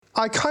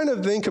I kind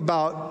of think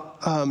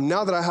about,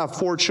 now that I have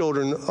 4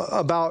 children,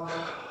 about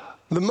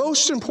the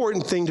most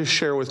important thing to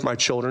share with my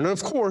children. And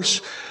of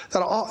course,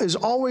 that is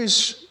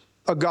always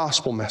a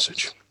gospel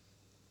message.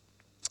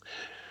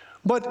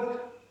 But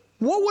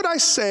what would I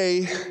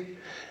say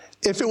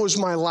if it was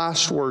my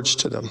last words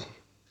to them?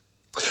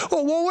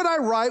 Well, what would I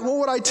write? What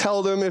would I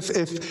tell them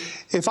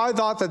if I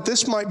thought that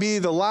this might be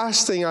the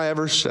last thing I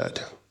ever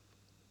said?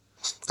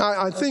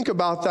 I think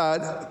about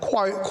that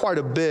quite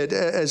a bit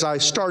as I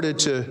started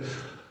to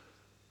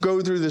go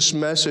through this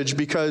message,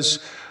 because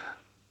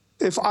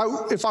if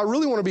I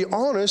really want to be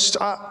honest,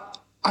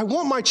 I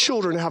want my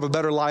children to have a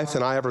better life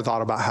than I ever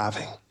thought about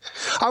having.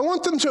 I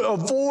want them to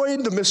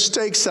avoid the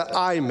mistakes that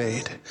I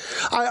made.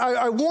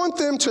 I want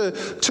them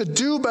to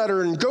do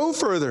better and go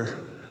further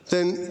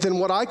than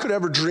what I could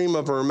ever dream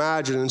of or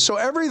imagine. And so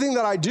everything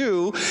that I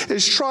do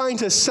is trying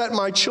to set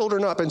my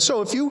children up. And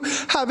so if you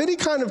have any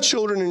kind of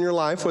children in your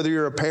life, whether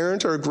you're a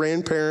parent or a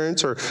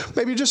grandparent, or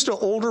maybe just an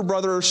older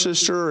brother or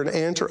sister or an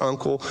aunt or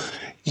uncle,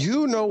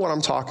 you know what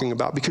I'm talking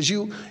about, because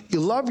you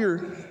love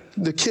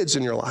the kids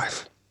in your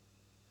life.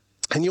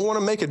 And you want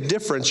to make a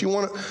difference. You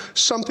want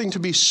something to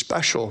be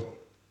special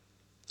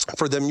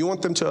for them. You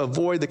want them to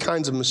avoid the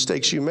kinds of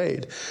mistakes you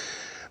made.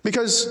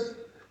 Because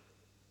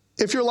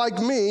if you're like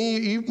me,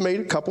 you've made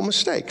a couple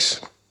mistakes,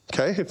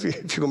 okay? If you're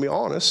going to be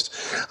honest.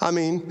 I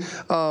mean,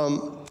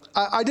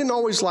 I didn't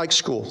always like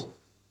school.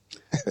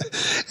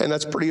 And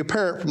that's pretty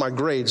apparent from my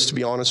grades, to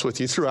be honest with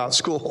you, throughout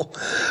school.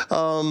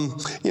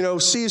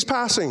 C is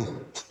passing.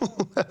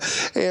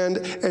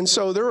 and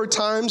so there were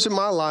times in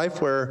my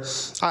life where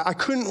I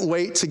couldn't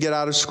wait to get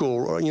out of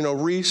school.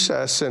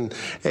 Recess and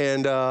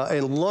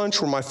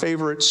lunch were my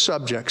favorite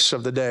subjects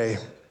of the day.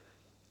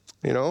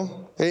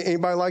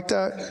 Anybody like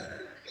that?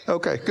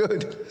 Okay,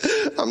 good.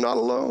 I'm not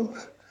alone.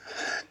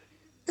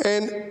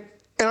 And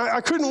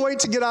I couldn't wait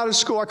to get out of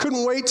school. I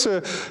couldn't wait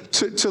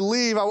to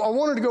leave. I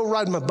wanted to go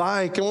ride my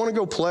bike. I wanted to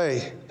go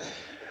play.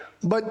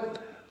 But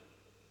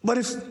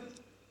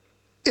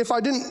if I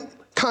didn't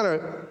kind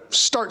of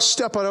start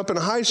stepping up in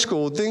high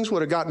school, things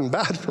would have gotten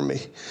bad for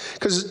me.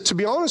 Because to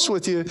be honest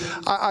with you,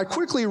 I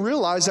quickly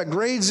realized that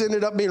grades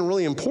ended up being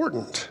really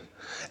important.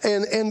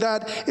 And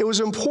that it was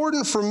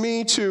important for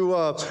me to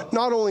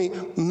not only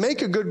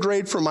make a good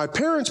grade for my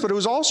parents, but it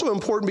was also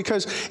important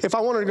because if I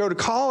wanted to go to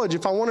college,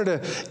 if I wanted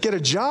to get a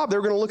job, they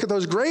were going to look at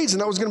those grades,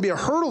 and that was going to be a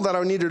hurdle that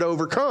I needed to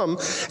overcome.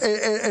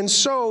 And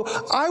so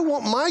I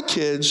want my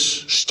kids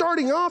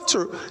starting off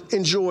to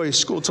enjoy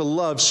school, to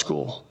love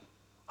school.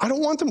 I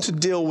don't want them to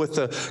deal with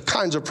the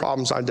kinds of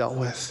problems I dealt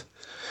with.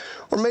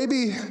 Or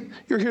maybe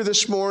you're here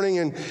this morning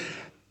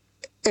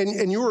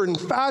and you were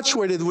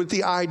infatuated with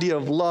the idea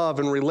of love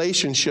and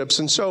relationships.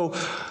 And so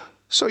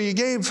you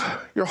gave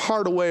your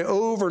heart away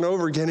over and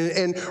over again.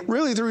 And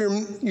really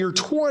through your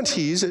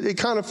 20s, it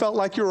kind of felt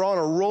like you were on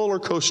a roller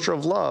coaster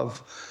of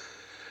love.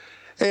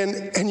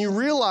 And you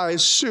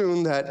realized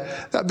soon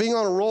that being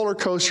on a roller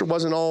coaster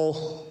wasn't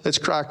all it's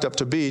cracked up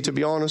to be. To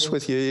be honest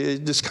with you,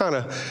 it just kind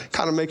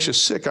of makes you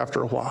sick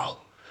after a while.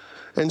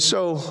 And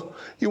so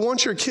you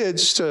want your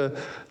kids to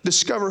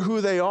discover who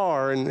they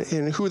are and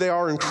who they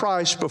are in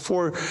Christ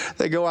before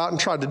they go out and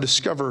try to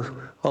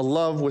discover a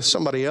love with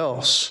somebody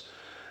else.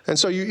 And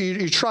so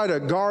you try to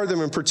guard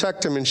them and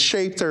protect them and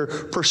shape their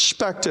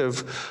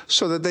perspective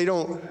so that they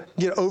don't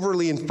get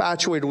overly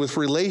infatuated with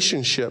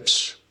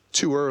relationships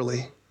too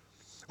early.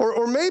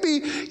 Or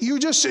maybe you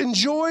just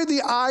enjoyed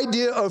the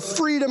idea of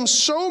freedom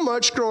so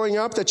much growing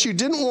up that you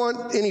didn't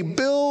want any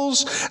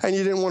bills, and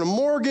you didn't want a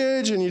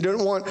mortgage, and you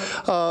didn't want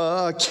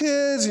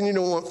kids, and you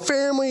didn't want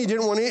family, you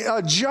didn't want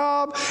a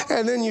job,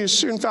 and then you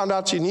soon found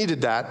out you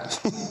needed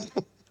that.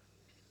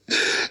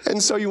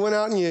 And so you went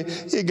out and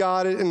you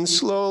got it, and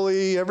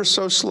slowly, ever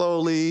so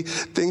slowly,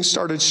 things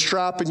started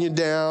strapping you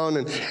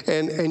down,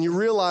 and you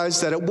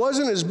realized that it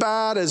wasn't as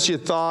bad as you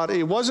thought.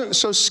 It wasn't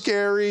so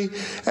scary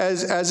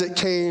as it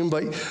came,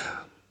 but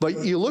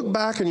you look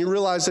back and you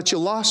realize that you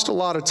lost a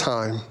lot of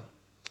time.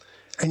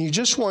 And you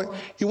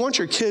want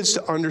your kids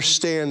to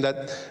understand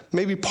that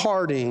maybe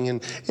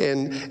partying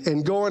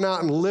and going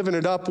out and living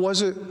it up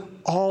wasn't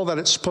all that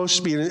it's supposed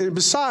to be. And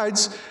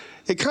besides,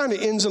 it kind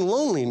of ends in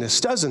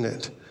loneliness, doesn't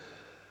it?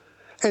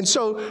 And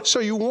so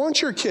you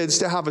want your kids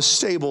to have a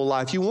stable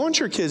life. You want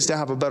your kids to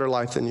have a better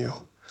life than you.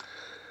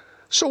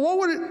 So what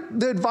would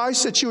the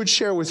advice that you would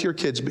share with your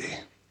kids be?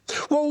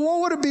 Well,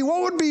 what would it be?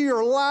 What would be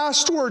your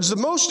last words, the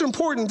most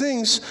important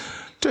things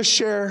to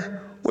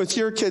share with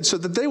your kids so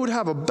that they would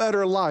have a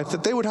better life,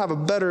 that they would have a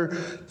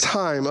better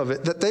time of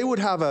it, that they would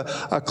have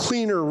a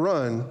cleaner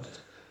run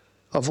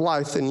of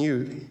life than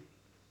you?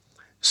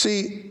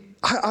 See,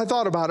 I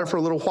thought about it for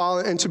a little while,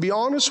 and to be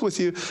honest with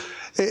you,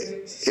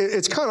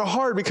 it's kind of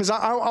hard because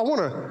I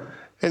want to,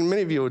 and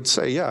many of you would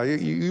say, yeah,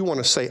 you want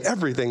to say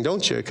everything,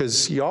 don't you?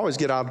 Because you always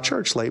get out of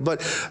church late.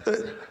 But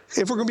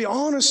if we're going to be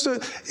honest,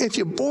 if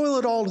you boil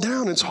it all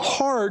down, it's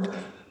hard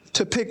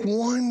to pick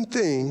one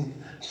thing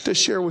to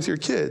share with your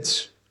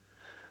kids.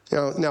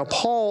 Now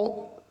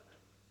Paul,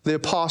 the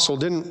apostle,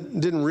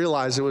 didn't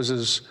realize it was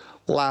his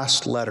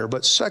last letter,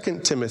 but 2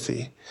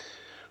 Timothy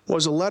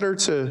was a letter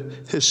to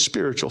his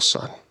spiritual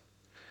son.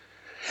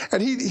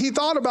 And he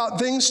thought about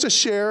things to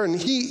share, and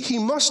he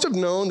must have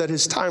known that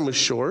his time was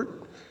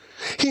short.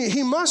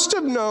 He must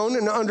have known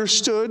and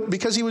understood,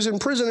 because he was in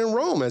prison in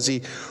Rome as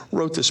he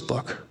wrote this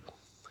book.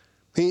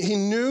 He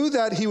knew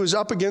that he was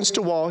up against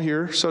a wall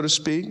here, so to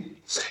speak.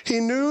 He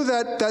knew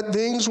that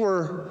things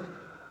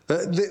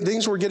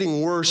were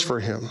getting worse for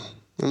him.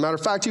 As a matter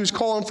of fact, he was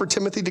calling for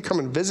Timothy to come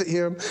and visit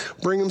him,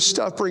 bring him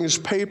stuff, bring his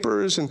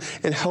papers, and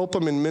help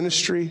him in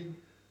ministry.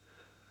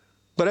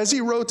 But as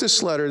he wrote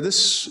this letter,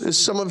 this is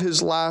some of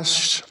his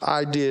last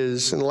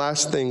ideas and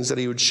last things that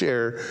he would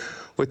share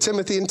with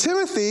Timothy. And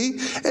Timothy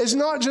is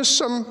not just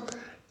some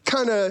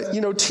kind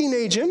of,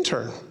 teenage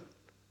intern.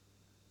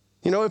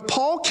 If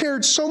Paul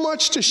cared so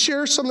much to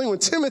share something with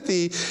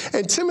Timothy,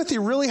 and Timothy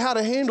really had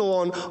a handle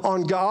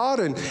on God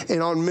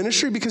and on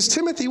ministry, because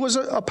Timothy was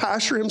a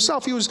pastor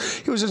himself. He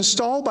was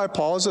installed by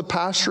Paul as a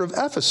pastor of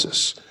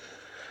Ephesus.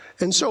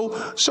 And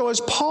so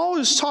as Paul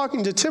is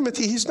talking to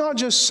Timothy, he's not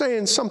just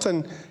saying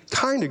something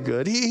kind of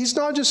good. He's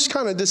not just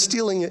kind of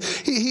distilling it.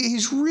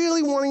 He's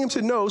really wanting him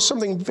to know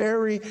something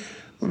very,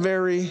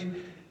 very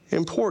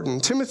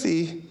important.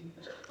 Timothy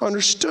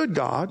understood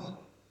God.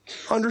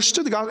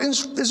 Understood the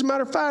gospel. As a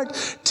matter of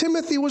fact,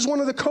 Timothy was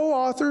one of the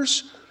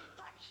co-authors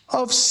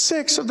of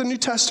 6 of the New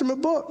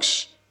Testament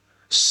books.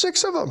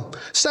 6 of them.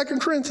 2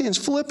 Corinthians,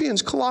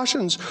 Philippians,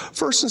 Colossians,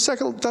 1st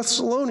and 2nd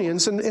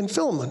Thessalonians, and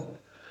Philemon.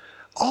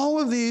 All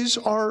of these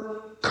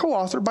are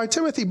co-authored by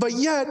Timothy. But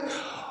yet,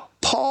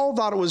 Paul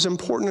thought it was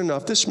important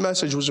enough, this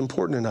message was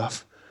important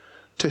enough,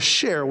 to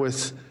share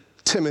with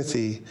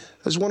Timothy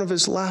as one of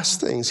his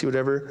last things he would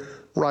ever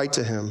write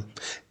to him.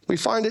 We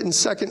find it in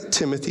 2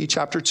 Timothy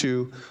chapter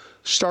 2,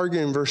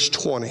 starting in verse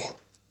 20. And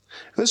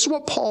this is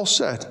what Paul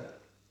said.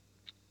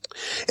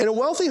 In a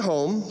wealthy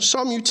home,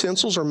 some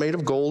utensils are made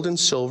of gold and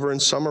silver,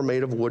 and some are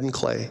made of wood and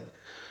clay.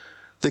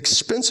 The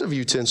expensive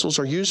utensils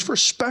are used for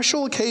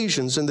special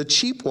occasions, and the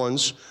cheap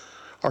ones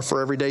are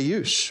for everyday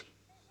use.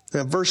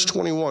 Now, verse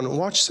 21,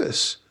 watch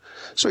this.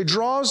 So he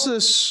draws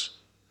this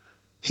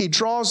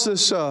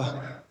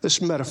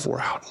metaphor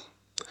out.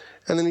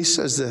 And then he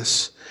says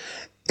this: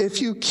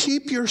 if you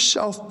keep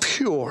yourself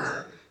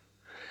pure,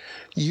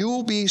 you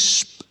will be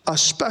a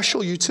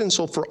special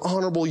utensil for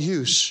honorable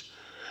use.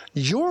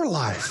 Your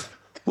life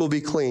will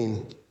be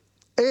clean,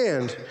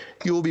 and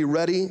you will be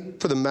ready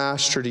for the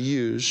master to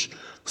use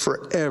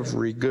for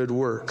every good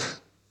work.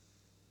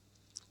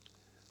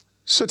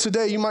 So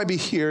today you might be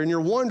here and you're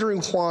wondering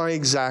why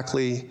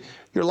exactly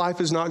your life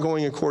is not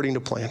going according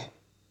to plan.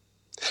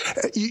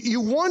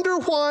 You wonder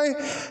why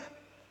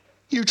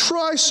you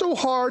try so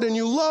hard and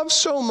you love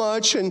so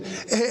much and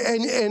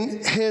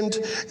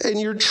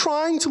you're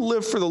trying to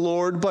live for the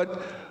Lord,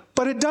 but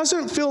it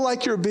doesn't feel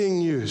like you're being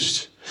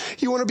used.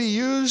 You want to be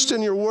used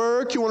in your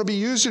work, you want to be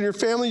used in your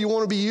family, you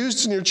want to be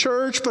used in your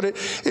church, but it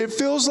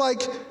feels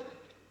like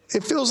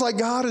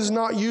God is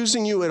not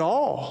using you at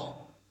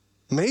all.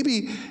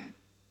 Maybe,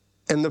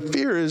 and the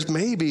fear is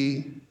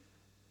maybe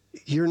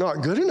you're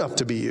not good enough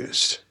to be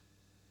used.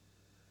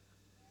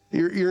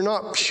 You're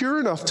not pure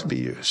enough to be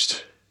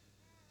used.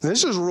 And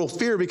this is a real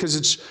fear because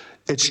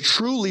it's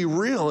truly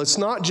real. It's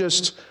not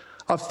just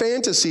a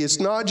fantasy. It's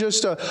not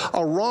just a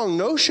wrong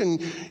notion.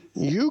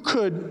 You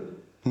could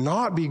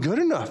not be good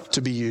enough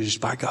to be used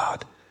by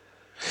God.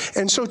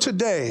 And so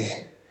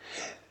today,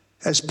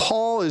 as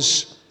Paul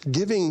is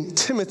giving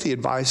Timothy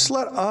advice,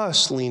 let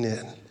us lean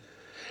in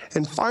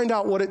and find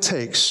out what it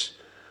takes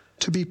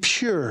to be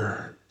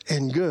pure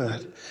and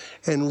good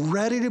and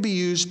ready to be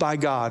used by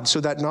God, so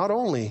that not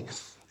only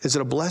is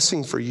it a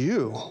blessing for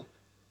you,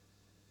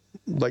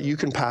 but you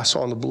can pass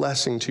on the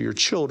blessing to your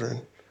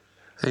children.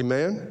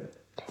 Amen?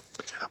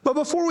 But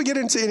before we get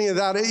into any of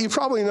that, you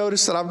probably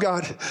noticed that I've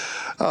got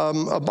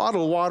a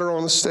bottle of water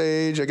on the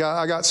stage. I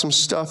got some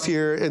stuff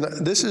here, and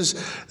this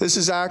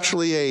is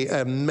actually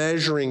a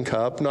measuring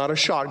cup, not a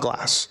shot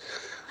glass.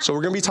 So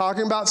we're going to be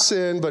talking about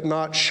sin, but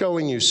not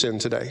showing you sin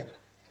today.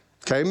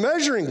 Okay,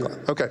 measuring glass.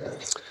 Okay,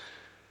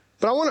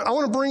 but I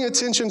want to bring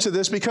attention to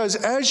this because,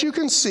 as you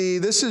can see,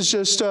 this is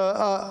just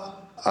a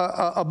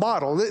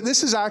bottle.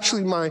 This is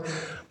actually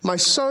my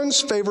son's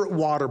favorite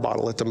water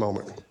bottle at the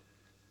moment.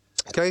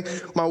 Okay,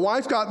 my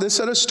wife got this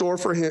at a store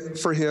for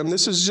him.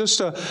 This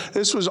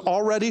was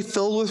already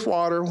filled with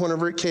water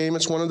whenever it came.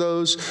 It's one of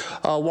those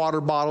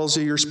water bottles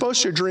that you're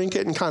supposed to drink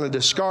it and kind of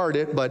discard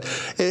it, but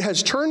it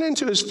has turned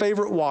into his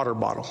favorite water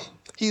bottle.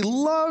 He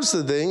loves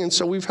the thing, and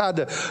so we've had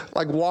to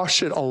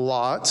wash it a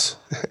lot.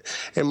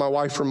 And my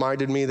wife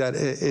reminded me that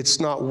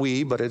it's not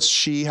we, but it's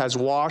she has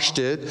washed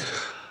it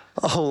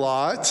a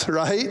lot,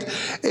 right?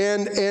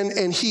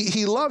 And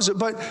he loves it.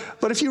 But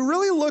if you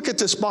really look at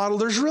this bottle,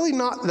 there's really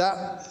not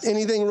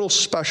anything real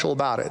special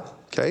about it.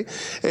 Okay?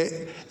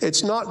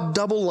 It's not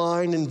double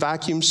lined and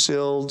vacuum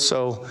sealed,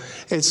 so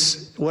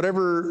it's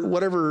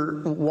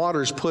whatever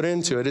water's put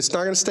into it. It's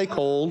not going to stay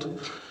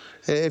cold.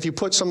 If you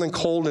put something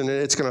cold in it,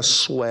 it's going to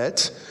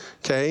sweat,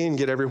 okay, and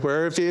get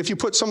everywhere. If you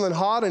put something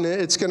hot in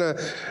it, it's going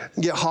to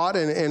get hot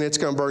and it's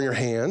going to burn your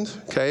hand,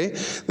 okay?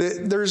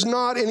 There's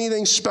not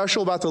anything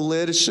special about the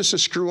lid. It's just a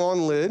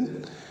screw-on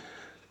lid.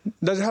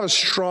 Doesn't have a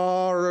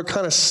straw or a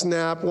kind of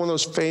snap, one of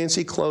those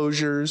fancy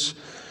closures.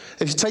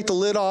 If you take the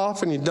lid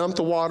off and you dump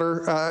the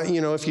water,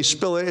 if you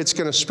spill it, it's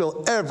going to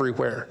spill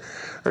everywhere.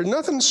 There's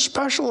nothing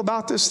special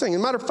about this thing. As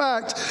a matter of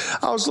fact,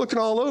 I was looking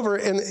all over,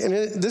 and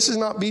this is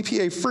not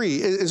BPA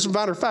free. As a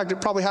matter of fact,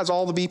 it probably has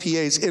all the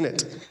BPAs in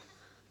it.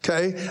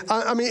 Okay?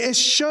 I mean,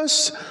 it's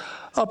just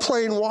a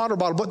plain water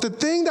bottle. But the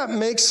thing that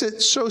makes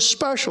it so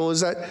special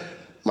is that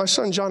my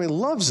son Johnny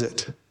loves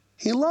it.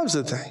 He loves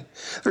the thing.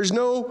 There's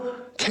no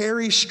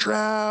carry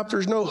strap.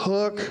 There's no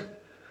hook.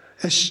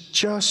 It's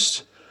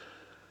just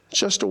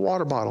a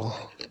water bottle.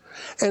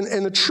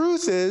 And the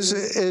truth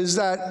is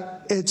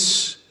that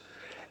it's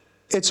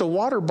a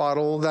water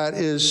bottle that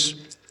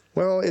is,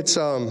 well, it's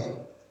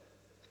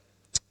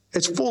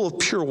full of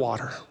pure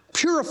water,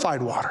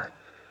 purified water,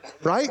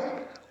 right?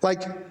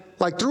 Like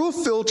through a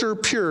filter,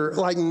 pure,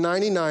 like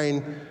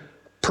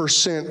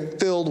 99%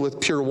 filled with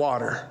pure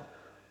water,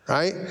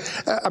 right?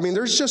 I mean,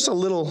 there's just a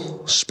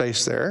little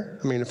space there.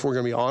 I mean, if we're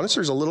going to be honest,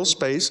 there's a little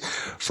space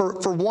for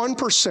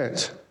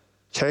 1%,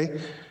 okay?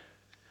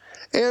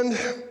 And,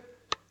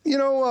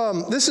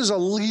 this is a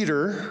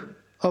liter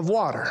of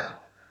water.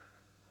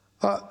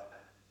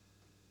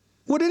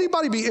 Would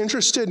anybody be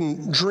interested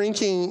in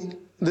drinking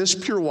this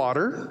pure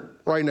water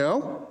right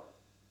now?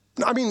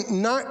 I mean,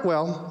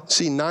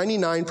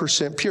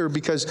 99% pure,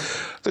 because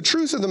the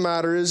truth of the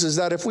matter is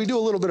that if we do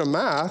a little bit of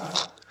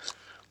math,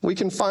 we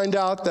can find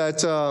out that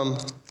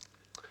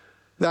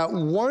that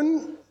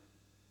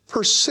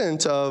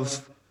 1%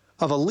 of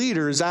a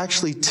liter is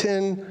actually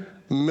 10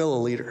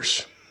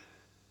 milliliters.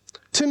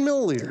 10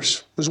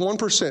 milliliters is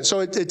 1%.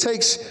 So it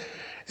takes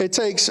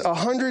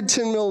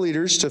 110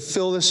 milliliters to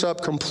fill this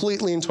up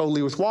completely and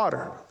totally with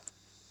water.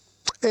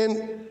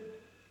 And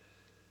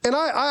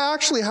I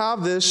actually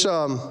have this,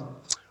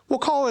 we'll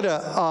call it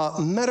a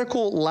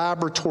medical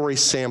laboratory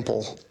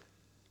sample.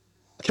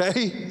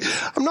 Okay?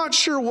 I'm not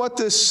sure what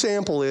this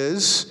sample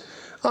is.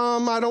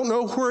 I don't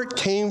know where it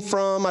came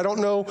from. I don't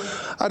know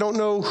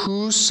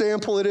whose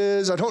sample it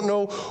is. I don't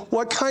know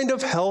what kind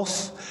of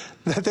health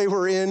that they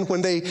were in when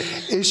they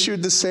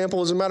issued the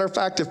sample. As a matter of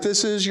fact, if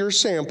this is your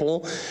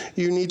sample,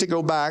 you need to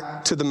go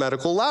back to the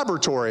medical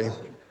laboratory,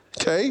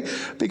 okay?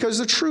 Because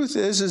the truth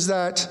is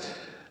that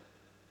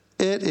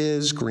it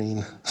is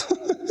green.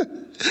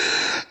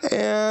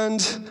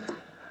 And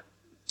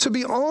to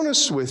be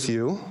honest with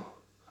you,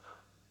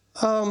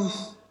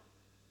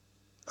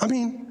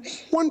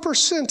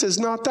 1% is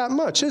not that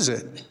much, is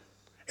it?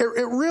 It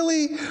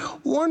really,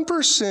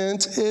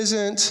 1%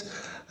 isn't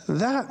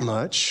that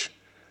much.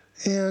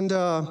 And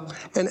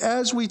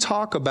as we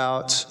talk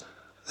about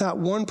that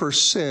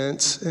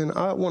 1%, and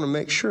I want to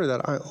make sure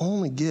that I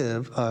only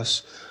give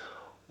us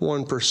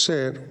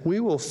 1%,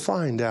 we will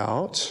find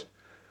out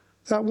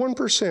that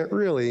 1%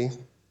 really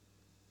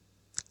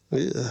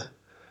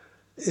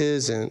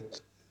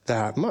isn't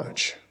that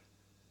much.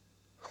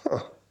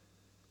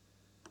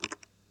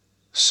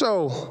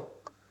 So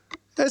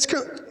it's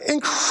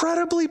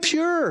incredibly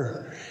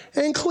pure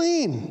and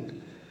clean.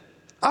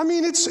 I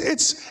mean, it's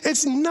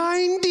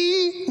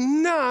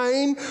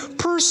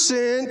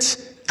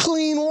 99%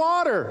 clean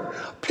water,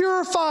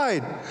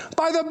 purified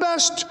by the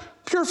best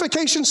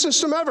purification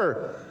system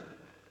ever,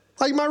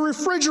 like my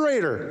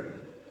refrigerator.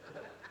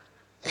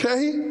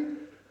 Okay?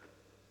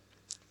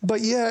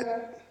 But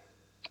yet,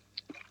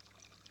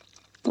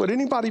 would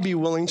anybody be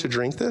willing to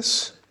drink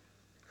this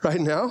right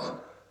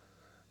now?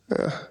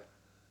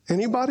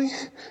 Anybody?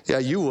 Yeah,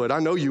 you would. I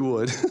know you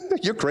would.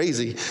 You're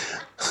crazy.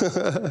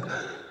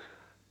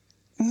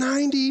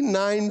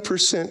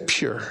 99%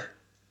 pure.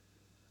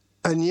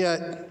 And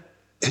yet,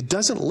 it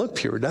doesn't look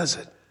pure, does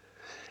it?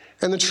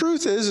 And the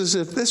truth is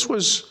if this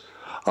was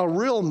a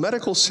real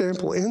medical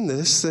sample in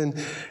this, then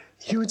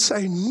you would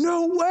say,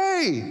 no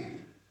way.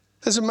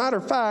 As a matter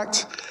of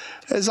fact,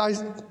 as I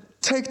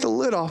take the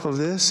lid off of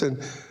this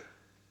and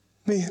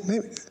maybe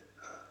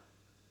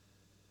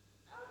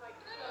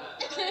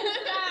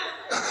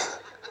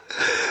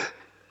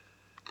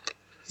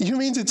you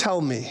mean to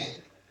tell me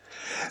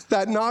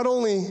that not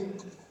only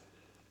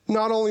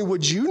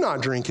would you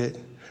not drink it,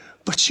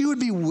 but you would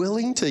be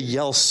willing to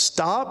yell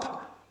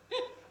stop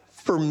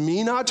for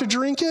me not to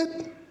drink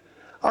it?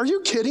 Are you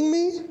kidding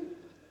me?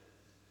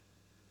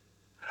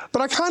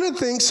 But I kind of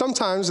think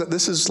sometimes that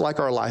this is like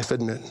our life,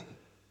 isn't it?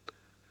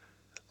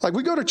 Like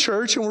we go to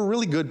church and we're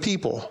really good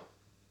people,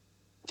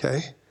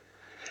 okay?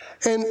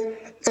 And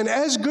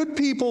as good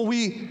people,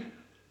 we're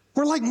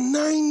like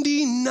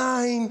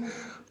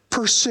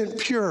 99%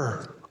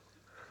 pure.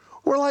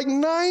 We're like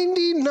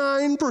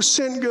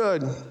 99%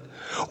 good.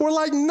 We're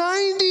like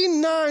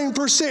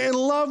 99% in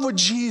love with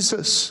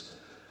Jesus.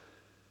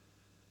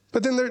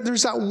 But then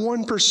there's that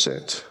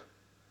 1%.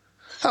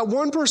 That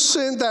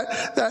 1%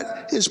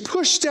 that is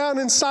pushed down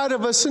inside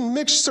of us and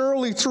mixed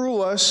thoroughly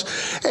through us.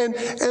 And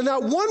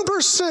that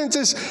 1%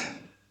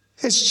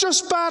 It's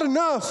just bad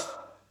enough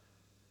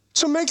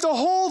to make the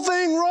whole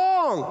thing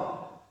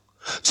wrong,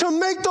 to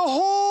make the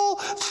whole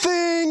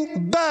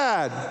thing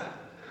bad,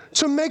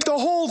 to make the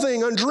whole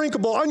thing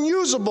undrinkable,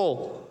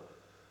 unusable,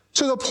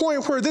 to the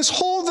point where this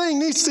whole thing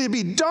needs to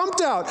be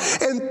dumped out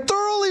and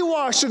thoroughly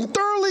washed and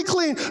thoroughly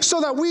cleaned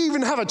so that we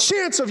even have a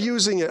chance of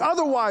using it.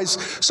 Otherwise,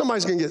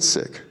 somebody's going to get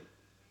sick.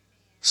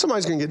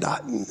 Somebody's going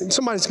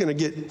to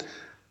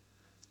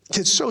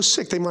get so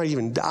sick they might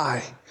even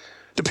die,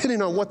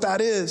 depending on what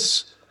that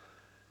is.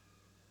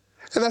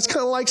 And that's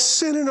kind of like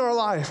sin in our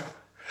life,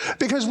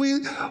 because we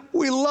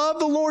love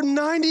the Lord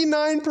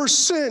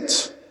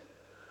 99%,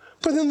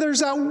 but then there's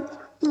that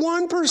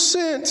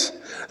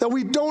 1% that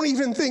we don't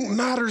even think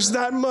matters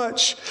that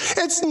much.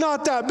 It's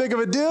not that big of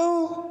a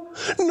deal.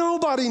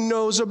 Nobody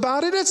knows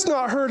about it. It's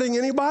not hurting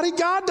anybody.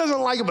 God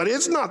doesn't like it, but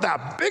it's not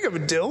that big of a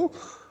deal.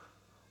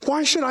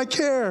 Why should I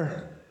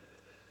care?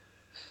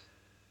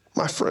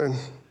 My friend,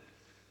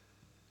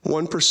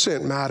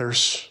 1%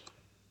 matters.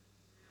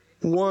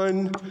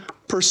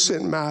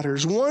 1%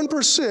 matters.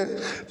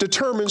 1%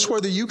 determines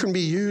whether you can be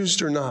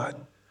used or not.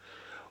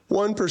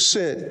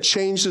 1%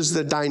 changes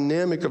the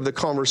dynamic of the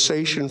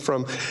conversation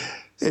from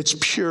it's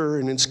pure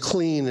and it's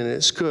clean and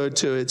it's good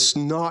to it's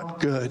not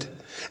good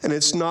and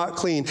it's not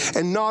clean.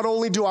 And not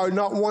only do I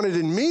not want it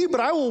in me, but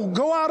I will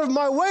go out of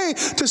my way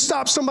to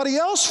stop somebody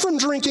else from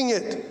drinking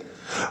it.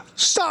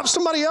 Stop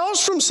somebody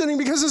else from sinning,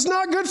 because it's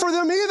not good for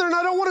them either, and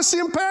I don't want to see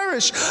them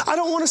perish. I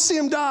don't want to see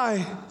them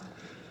die.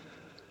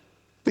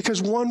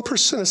 Because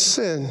 1% of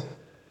sin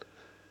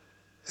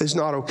is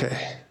not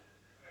okay.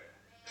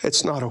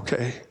 It's not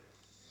okay.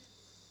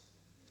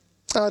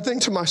 And I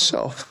think to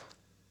myself,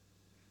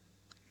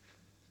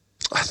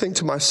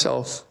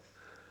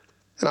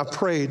 and I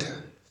prayed,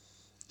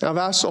 and I've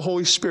asked the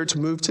Holy Spirit to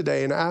move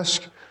today and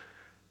asked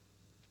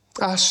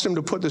him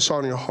to put this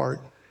on your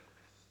heart.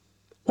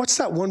 What's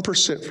that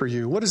 1% for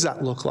you? What does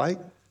that look like?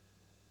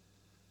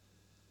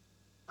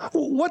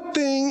 What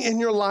thing in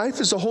your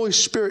life is the Holy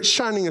Spirit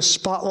shining a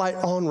spotlight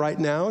on right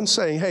now and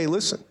saying, hey,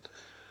 listen,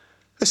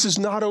 this is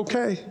not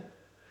okay.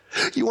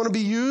 You want to be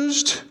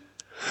used?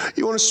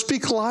 You want to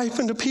speak life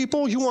into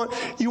people? You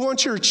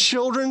want your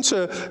children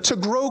to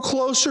grow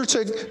closer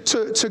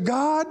to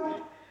God?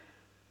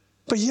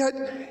 But yet,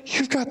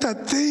 you've got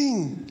that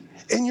thing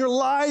in your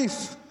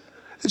life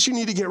that you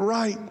need to get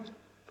right.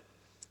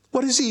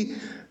 What is he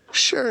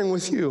sharing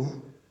with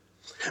you?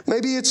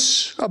 Maybe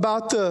it's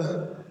about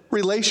the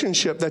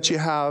relationship that you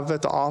have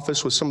at the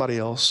office with somebody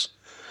else.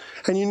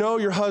 And you know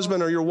your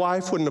husband or your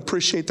wife wouldn't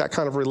appreciate that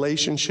kind of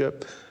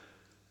relationship.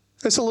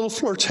 It's a little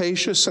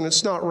flirtatious and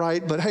it's not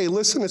right, but hey,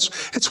 listen, it's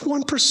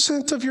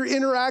 1% of your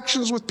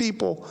interactions with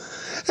people.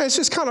 And it's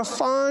just kind of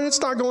fun. It's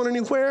not going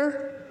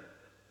anywhere.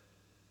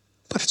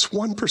 But it's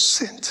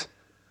 1%.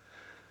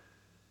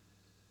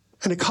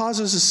 And it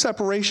causes a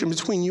separation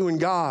between you and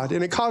God.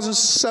 And it causes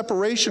a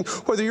separation,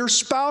 whether your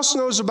spouse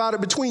knows about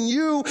it, between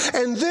you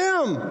and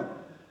them.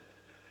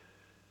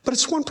 But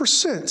it's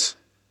 1%.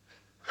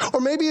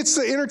 Or maybe it's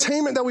the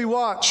entertainment that we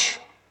watch.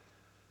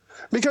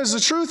 Because the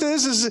truth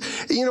is,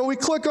 we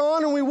click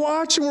on and we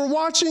watch and we're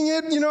watching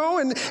it,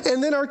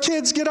 and then our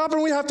kids get up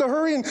and we have to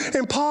hurry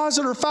and pause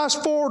it or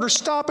fast forward or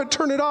stop it,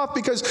 turn it off,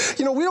 because,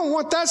 we don't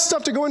want that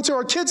stuff to go into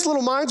our kids'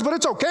 little minds, but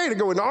it's okay to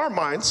go into our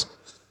minds.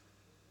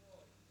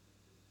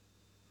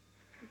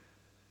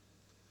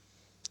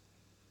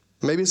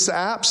 Maybe it's the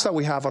apps that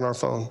we have on our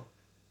phone.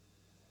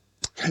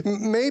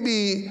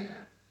 Maybe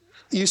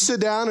you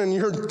sit down and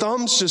your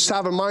thumbs just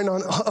have a mind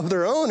of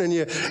their own, and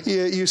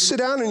you sit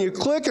down and you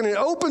click and it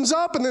opens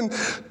up, and then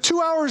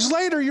 2 hours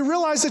later you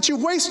realize that you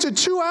wasted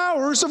 2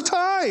 hours of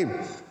time.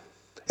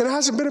 And it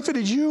hasn't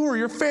benefited you or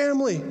your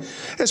family.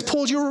 It's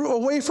pulled you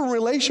away from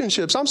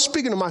relationships. I'm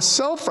speaking to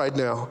myself right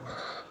now.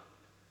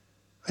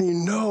 And you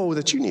know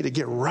that you need to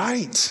get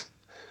right.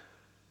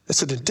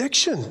 It's an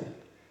addiction.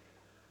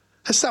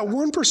 It's that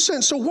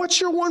 1%. So what's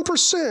your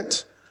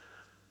 1%?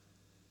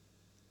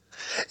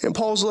 In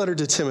Paul's letter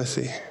to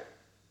Timothy,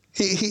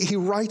 he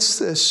writes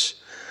this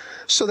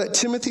so that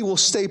Timothy will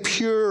stay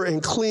pure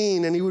and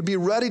clean and he would be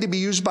ready to be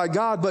used by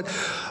God.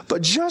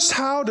 But just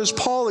how does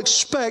Paul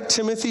expect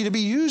Timothy to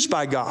be used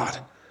by God?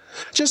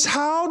 Just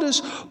how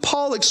does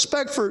Paul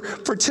expect for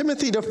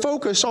Timothy to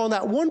focus on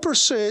that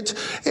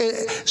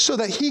 1% so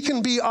that he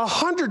can be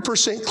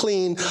 100%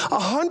 clean,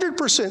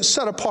 100%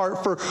 set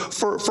apart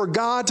for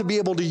God to be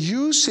able to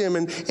use him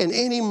in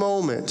any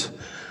moment?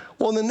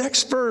 Well, in the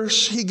next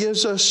verse, he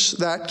gives us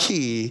that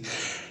key.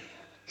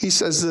 He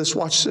says this,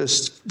 watch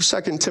this,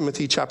 2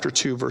 Timothy chapter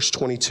 2, verse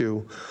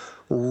 22.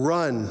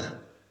 Run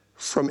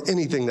from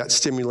anything that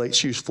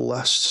stimulates youthful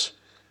lusts.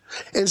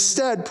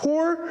 Instead,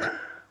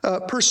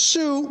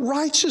 pursue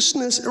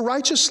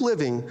righteous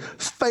living,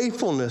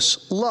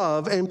 faithfulness,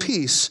 love, and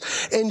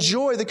peace.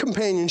 Enjoy the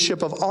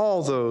companionship of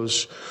all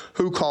those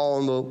who call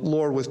on the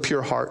Lord with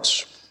pure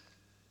hearts.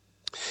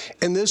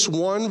 In this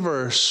one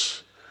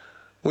verse,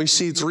 we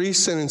see 3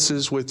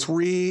 sentences with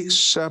 3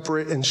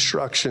 separate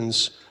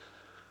instructions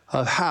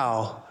of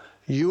how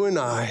you and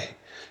I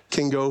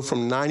can go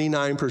from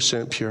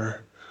 99% pure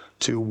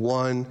to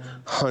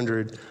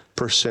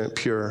 100%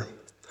 pure.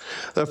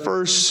 The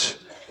first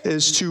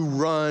is to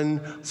run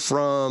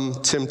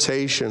from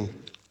temptation.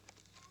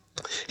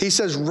 He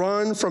says,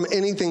 run from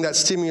anything that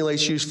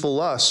stimulates youthful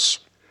lusts.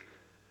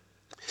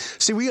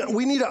 See,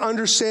 we need to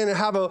understand and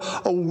have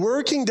a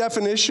working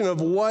definition of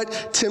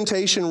what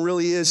temptation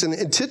really is. And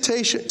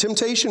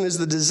temptation is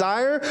the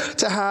desire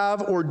to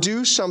have or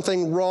do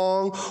something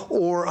wrong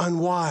or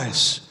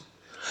unwise.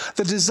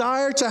 The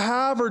desire to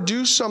have or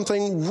do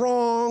something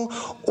wrong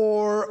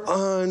or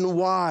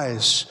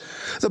unwise.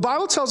 The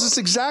Bible tells us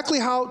exactly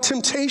how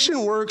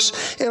temptation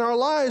works in our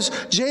lives.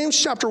 James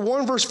chapter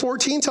 1, verse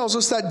 14 tells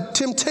us that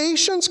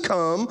temptations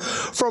come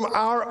from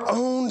our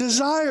own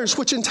desires,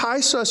 which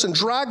entice us and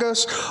drag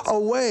us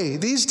away.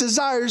 These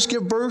desires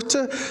give birth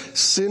to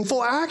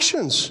sinful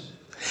actions.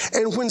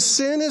 And when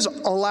sin is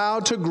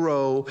allowed to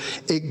grow,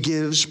 it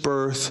gives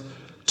birth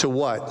to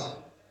what?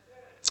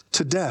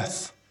 To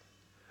death.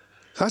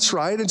 That's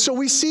right. And so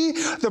we see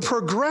the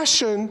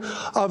progression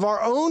of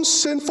our own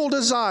sinful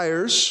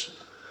desires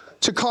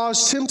to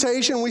cause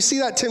temptation. We see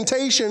that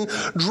temptation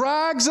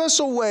drags us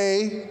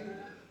away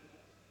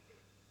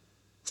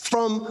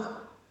from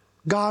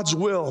God's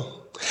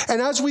will.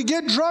 And as we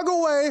get dragged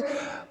away,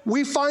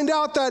 we find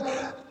out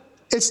that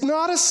it's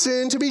not a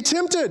sin to be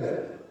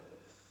tempted.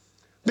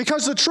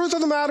 Because the truth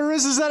of the matter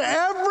is that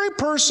every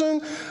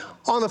person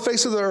on the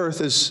face of the earth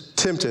is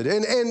tempted.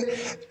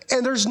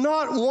 And there's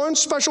not one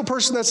special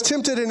person that's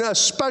tempted in a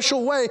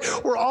special way.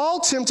 We're all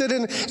tempted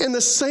in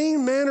the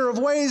same manner of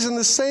ways, in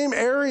the same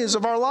areas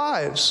of our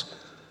lives.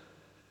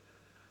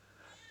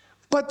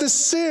 But the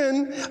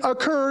sin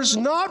occurs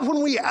not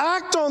when we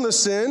act on the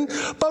sin,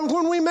 but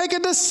when we make a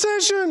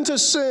decision to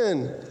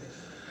sin.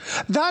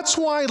 That's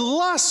why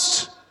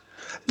lust,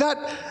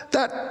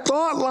 that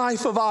thought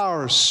life of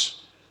ours,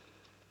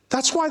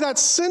 that's why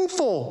that's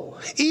sinful,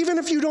 even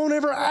if you don't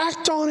ever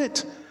act on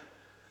it.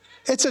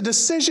 It's a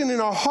decision in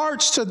our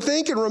hearts to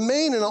think and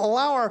remain and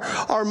allow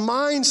our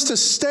minds to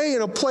stay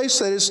in a place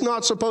that it's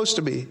not supposed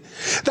to be.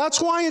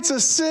 That's why it's a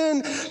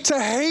sin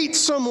to hate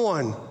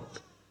someone.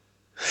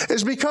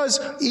 It's because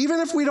even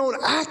if we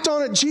don't act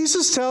on it,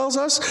 Jesus tells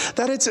us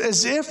that it's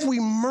as if we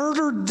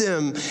murdered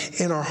them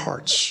in our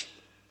hearts.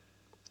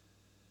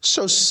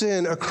 So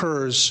sin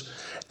occurs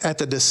at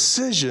the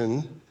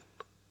decision,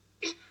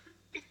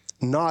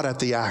 not at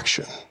the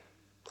action.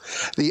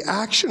 The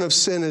action of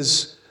sin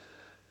is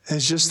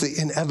just the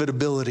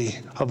inevitability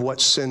of what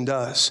sin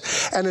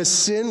does. And as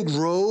sin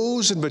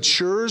grows and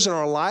matures in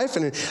our life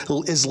and it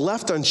is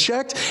left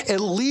unchecked, it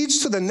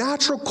leads to the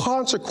natural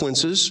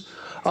consequences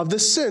of the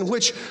sin,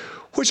 which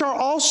are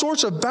all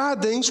sorts of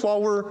bad things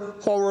while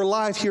we're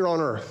alive here on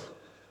earth.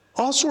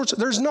 All sorts.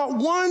 There's not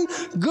one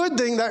good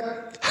thing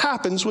that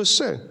happens with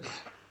sin.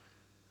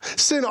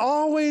 Sin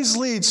always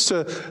leads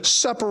to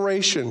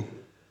separation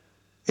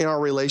in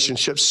our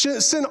relationships.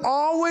 Sin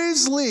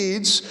always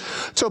leads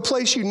to a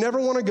place you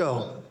never want to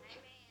go.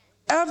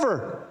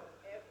 Ever.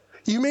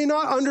 You may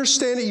not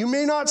understand it, you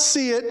may not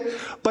see it,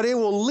 but it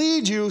will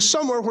lead you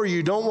somewhere where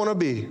you don't want to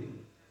be.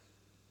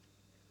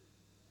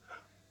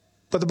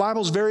 But the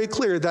Bible's very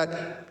clear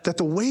that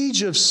the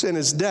wage of sin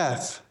is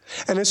death.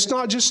 And it's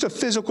not just a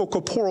physical,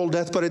 corporeal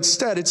death, but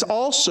instead it's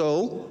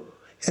also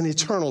an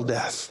eternal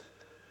death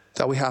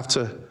that we have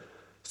to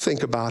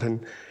think about and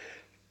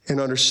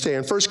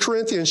understand. 1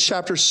 Corinthians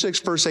chapter 6,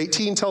 verse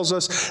 18 tells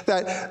us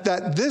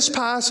that this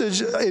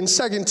passage in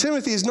 2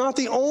 Timothy is not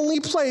the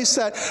only place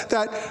that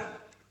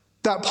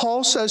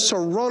Paul says to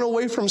run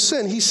away from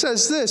sin. He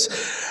says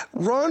this,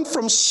 run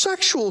from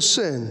sexual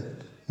sin.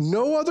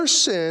 No other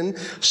sin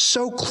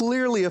so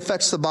clearly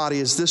affects the body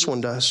as this one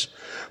does.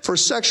 For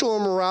sexual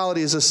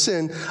immorality is a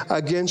sin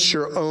against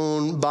your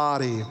own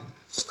body.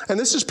 And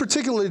this is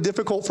particularly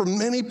difficult for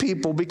many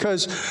people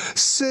because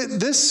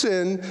this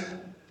sin,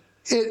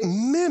 it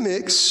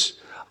mimics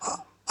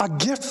a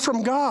gift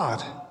from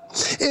God.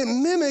 It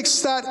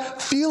mimics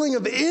that feeling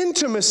of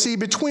intimacy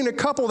between a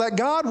couple that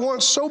God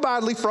wants so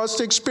badly for us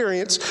to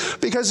experience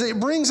because it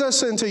brings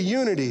us into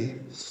unity.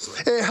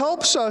 It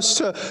helps us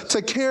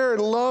to care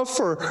and love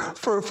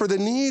for the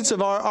needs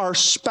of our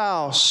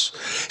spouse.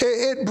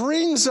 It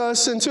brings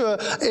us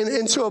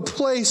into a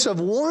place of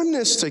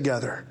oneness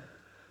together.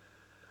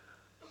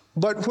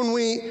 But when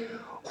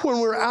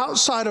we're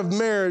outside of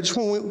marriage,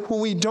 when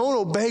we don't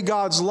obey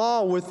God's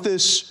law with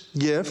this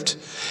gift,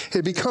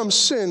 it becomes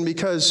sin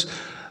because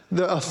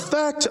the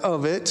effect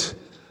of it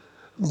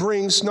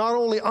brings not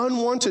only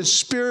unwanted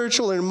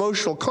spiritual and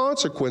emotional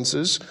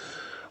consequences,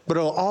 but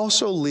it'll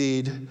also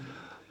lead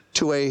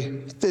to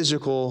a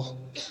physical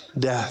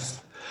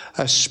death,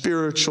 a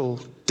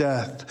spiritual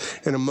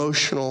death, an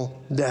emotional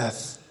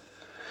death.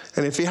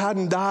 And if you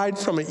hadn't died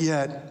from it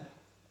yet,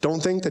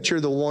 don't think that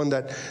you're the one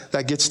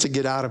that gets to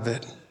get out of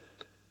it,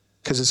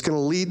 because it's going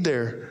to lead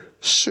there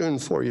soon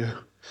for you.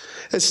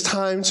 It's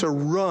time to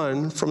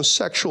run from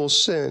sexual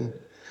sin.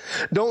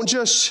 Don't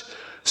just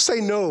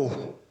say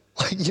no.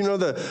 Like,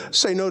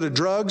 say no to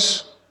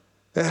drugs.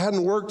 It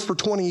hadn't worked for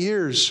 20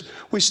 years.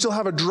 We still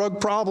have a drug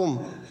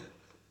problem.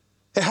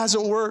 It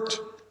hasn't worked.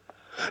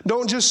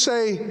 Don't just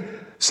say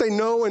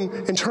no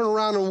and turn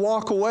around and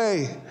walk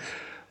away.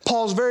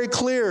 Paul's very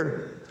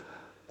clear.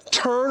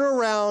 Turn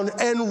around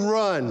and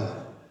run.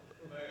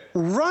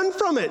 Run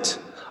from it.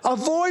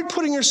 Avoid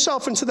putting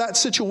yourself into that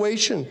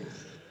situation.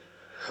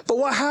 But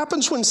what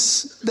happens when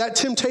that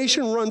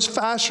temptation runs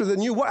faster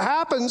than you? What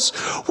happens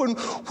when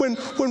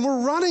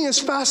we're running as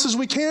fast as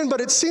we can,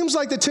 but it seems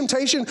like the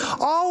temptation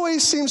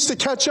always seems to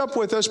catch up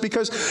with us?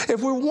 Because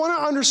if we want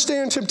to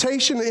understand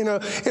temptation in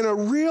a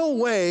real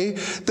way,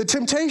 the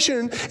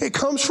temptation, it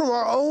comes from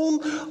our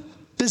own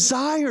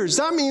desires.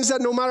 That means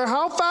that no matter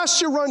how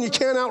fast you run, you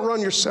can't outrun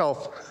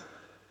yourself.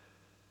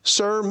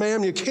 Sir,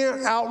 ma'am, you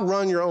can't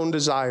outrun your own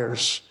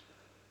desires.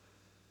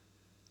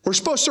 We're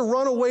supposed to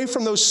run away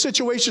from those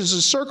situations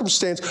and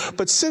circumstances,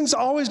 but sin's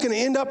always going to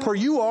end up where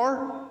you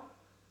are.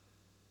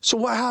 So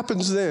what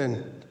happens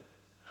then?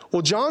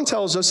 Well, John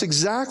tells us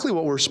exactly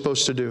what we're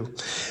supposed to do.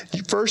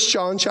 1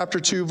 John chapter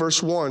 2,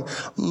 verse 1,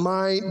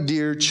 my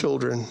dear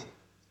children,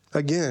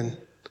 again,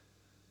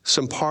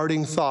 some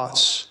parting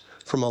thoughts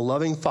from a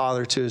loving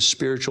father to his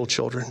spiritual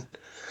children.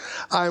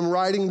 I am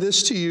writing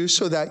this to you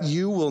so that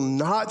you will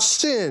not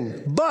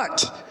sin,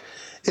 but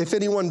if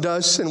anyone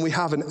does sin, we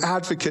have an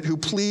advocate who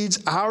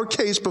pleads our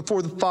case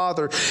before the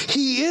Father.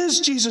 He is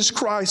Jesus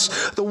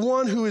Christ, the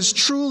one who is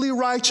truly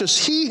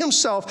righteous. He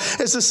himself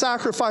is the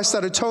sacrifice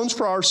that atones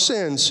for our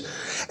sins,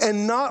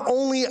 and not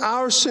only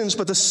our sins,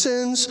 but the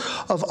sins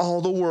of all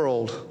the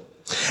world.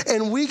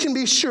 And we can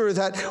be sure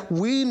that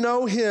we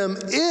know him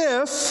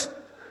if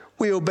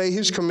we obey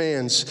his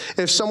commands.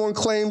 If someone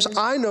claims,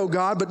 I know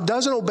God, but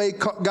doesn't obey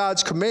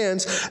God's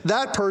commands,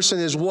 that person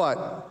is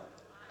what?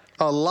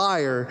 A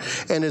liar,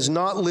 and is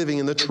not living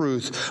in the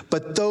truth.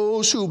 But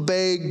those who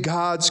obey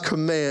God's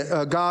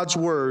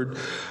word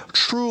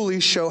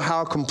truly show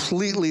how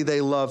completely they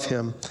love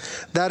him.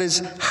 That is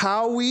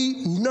how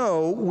we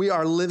know we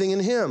are living in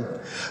him.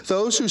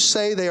 Those who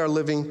say they are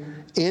living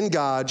in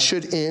God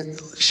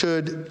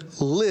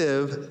should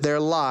live their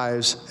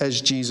lives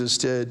as Jesus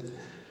did.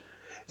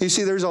 You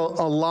see, there's a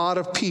lot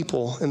of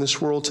people in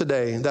this world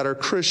today that are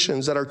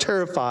Christians that are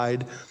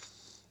terrified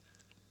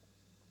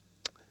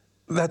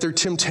that their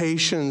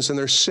temptations and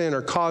their sin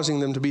are causing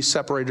them to be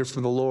separated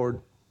from the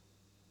Lord.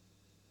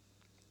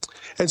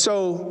 And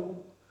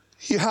so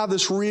you have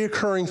this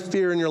reoccurring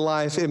fear in your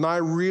life. Am I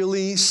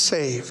really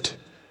saved?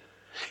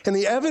 And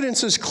the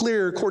evidence is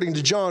clear, according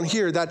to John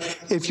here, that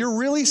if you're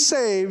really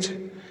saved,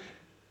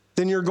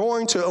 then you're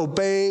going to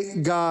obey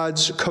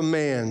God's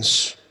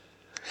commands.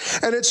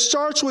 And it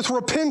starts with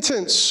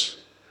repentance.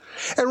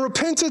 And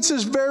repentance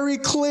is very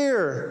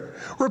clear.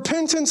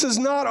 Repentance is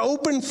not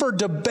open for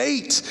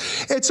debate.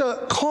 It's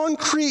a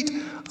concrete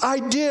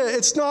idea.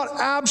 It's not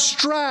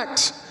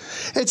abstract.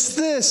 It's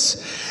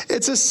this.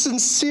 It's a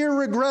sincere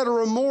regret or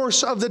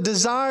remorse of the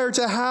desire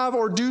to have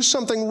or do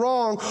something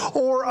wrong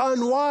or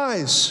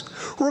unwise.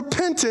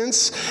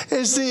 Repentance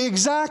is the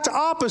exact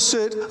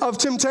opposite of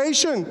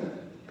temptation.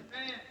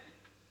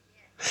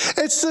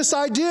 It's this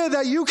idea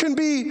that you can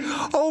be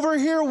over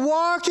here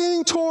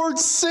walking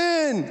towards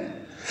sin,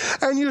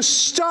 and you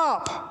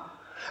stop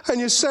and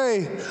you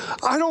say,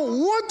 I don't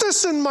want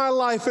this in my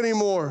life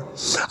anymore.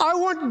 I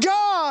want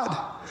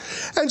God.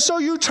 And so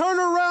you turn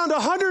around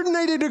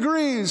 180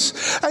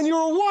 degrees and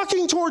you're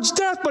walking towards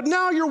death, but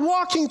now you're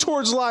walking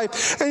towards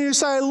life. And you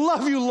say, I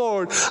love you,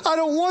 Lord. I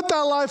don't want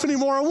that life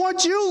anymore. I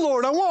want you,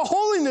 Lord. I want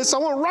holiness. I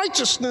want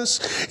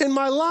righteousness in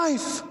my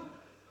life.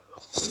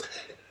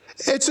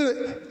 It's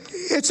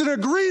an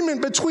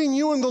agreement between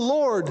you and the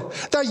Lord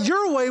that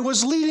your way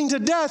was leading to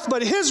death,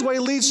 but his way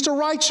leads to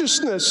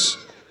righteousness.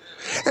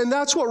 And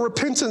that's what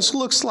repentance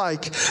looks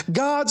like.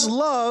 God's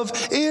love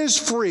is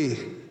free,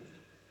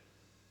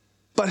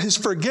 but his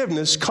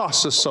forgiveness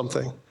costs us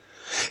something.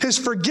 His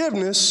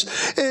forgiveness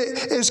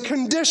is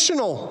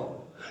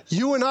conditional.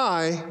 You and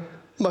I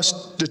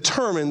must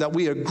determine that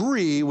we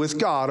agree with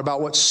God about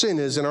what sin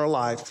is in our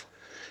life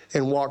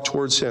and walk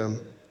towards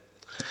him.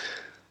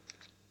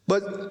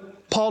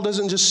 But Paul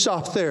doesn't just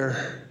stop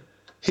there.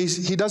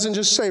 He doesn't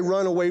just say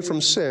run away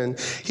from sin.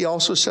 He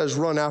also says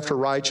run after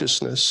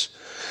righteousness.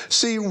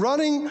 See,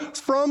 running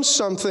from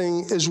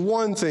something is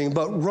one thing,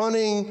 but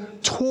running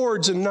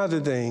towards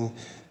another thing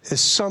is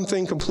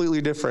something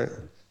completely different.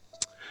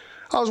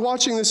 I was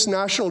watching this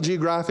National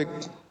Geographic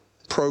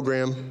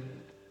program,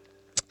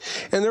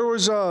 and there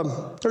was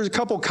a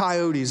couple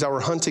coyotes that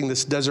were hunting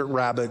this desert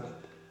rabbit.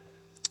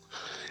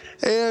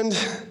 And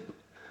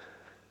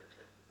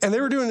they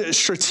were doing it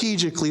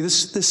strategically.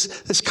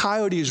 This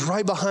coyote is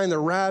right behind the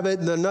rabbit,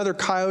 and another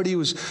coyote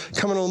was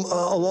coming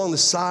along the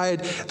side.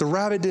 The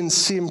rabbit didn't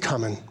see him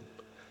coming.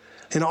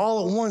 And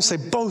all at once, they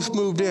both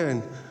moved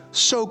in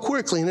so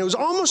quickly, and it was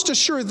almost a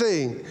sure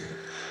thing.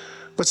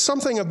 But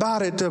something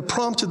about it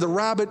prompted the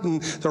rabbit,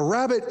 and the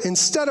rabbit,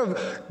 instead of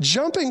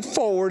jumping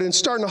forward and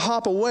starting to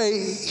hop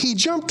away, he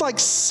jumped like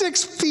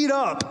 6 feet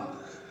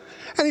up.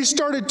 And he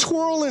started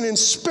twirling and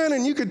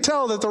spinning. You could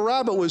tell that the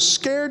rabbit was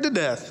scared to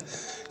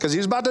death because he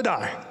was about to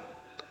die.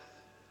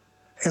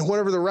 And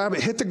whenever the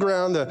rabbit hit the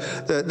ground,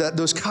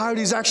 those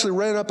coyotes actually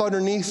ran up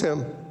underneath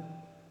him.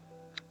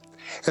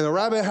 And the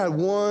rabbit had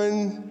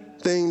one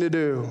thing to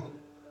do,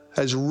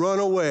 is run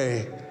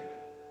away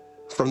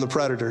from the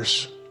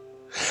predators.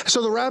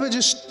 So the rabbit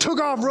just took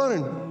off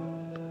running.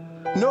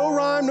 No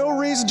rhyme, no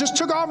reason, just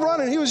took off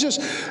running. He was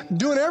just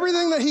doing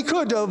everything that he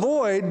could to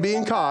avoid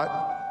being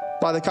caught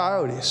by the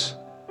coyotes.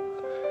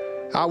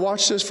 I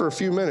watched this for a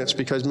few minutes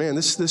because, man,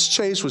 this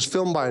chase was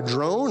filmed by a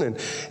drone,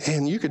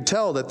 and you could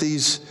tell that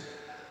it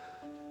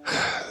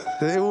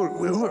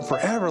went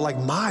forever, like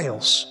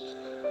miles,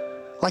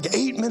 like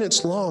 8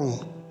 minutes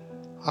long.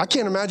 I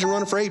can't imagine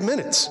running for 8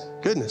 minutes.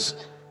 Goodness.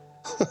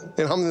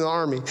 And I'm in the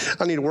Army.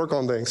 I need to work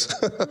on things.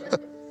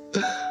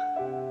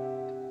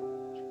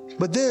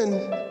 But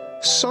then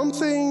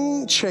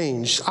something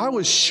changed. I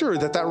was sure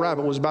that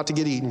rabbit was about to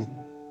get eaten.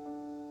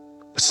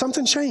 But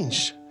something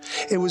changed.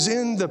 It was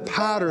in the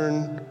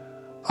pattern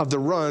of the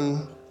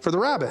run for the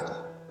rabbit.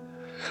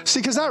 See,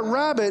 because that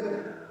rabbit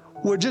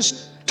would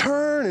just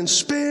turn and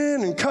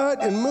spin and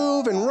cut and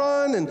move and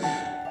run, and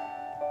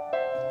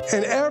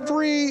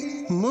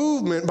every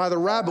movement by the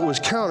rabbit was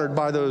countered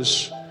by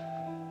those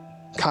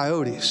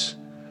coyotes.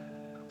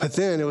 But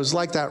then it was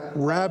like that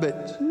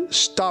rabbit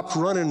stopped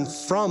running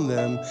from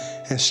them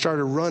and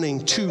started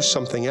running to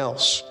something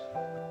else.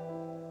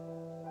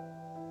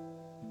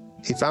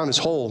 He found his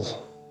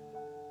hole.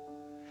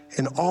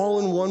 And all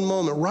in one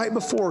moment, right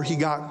before he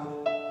got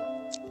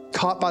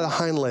caught by the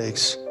hind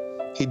legs,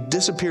 he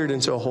disappeared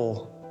into a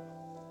hole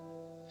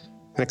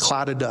in a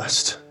cloud of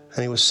dust,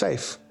 and he was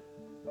safe.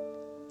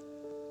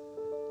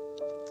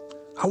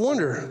 I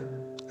wonder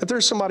if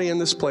there's somebody in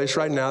this place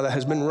right now that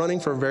has been running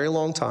for a very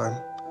long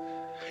time.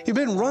 You've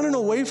been running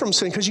away from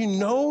sin because you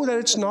know that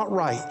it's not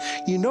right.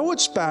 You know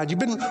it's bad. You've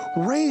been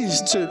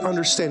raised to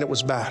understand it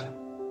was bad.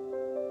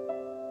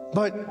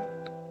 But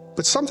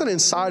something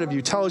inside of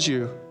you tells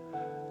you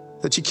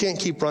that you can't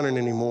keep running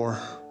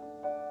anymore.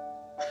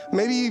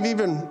 Maybe you've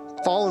even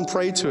fallen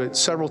prey to it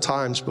several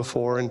times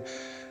before, and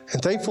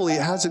thankfully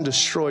it hasn't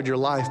destroyed your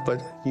life,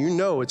 but you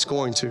know it's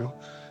going to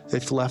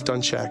if left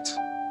unchecked.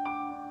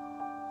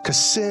 Because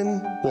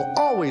sin will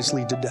always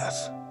lead to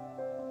death.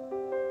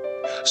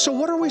 So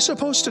what are we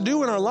supposed to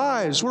do in our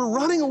lives? We're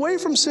running away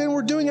from sin.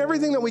 We're doing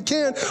everything that we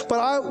can, but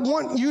I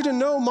want you to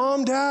know,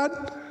 mom, dad,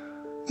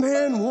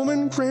 man,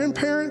 woman,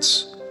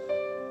 grandparents,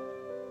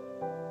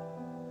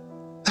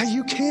 that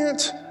you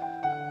can't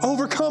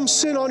overcome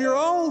sin on your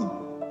own.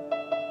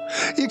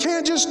 You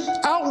can't just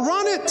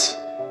outrun it.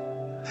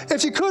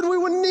 If you could, we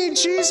wouldn't need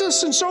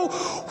Jesus. And so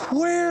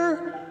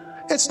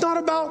it's not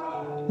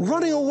about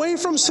running away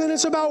from sin,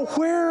 it's about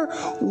where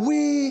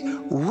we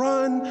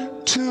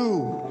run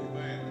to.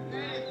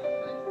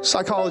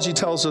 Psychology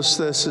tells us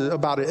this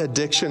about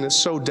addiction. It's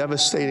so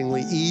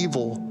devastatingly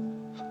evil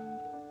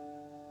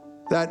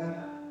that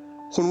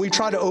when we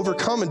try to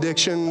overcome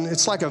addiction,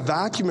 it's like a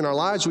vacuum in our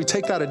lives. We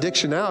take that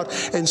addiction out,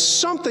 and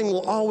something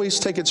will always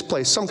take its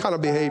place, some kind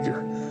of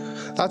behavior.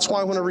 That's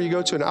why whenever you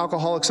go to an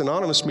Alcoholics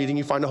Anonymous meeting,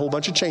 you find a whole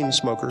bunch of chain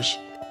smokers.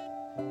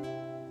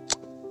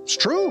 It's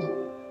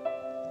true.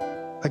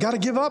 I got to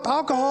give up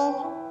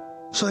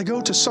alcohol, so they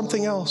go to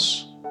something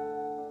else.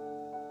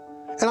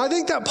 And I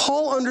think that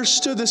Paul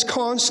understood this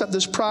concept,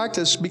 this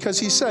practice, because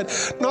he said,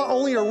 not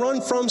only to run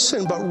from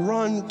sin, but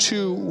run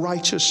to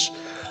righteous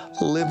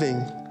living.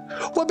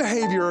 What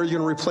behavior are you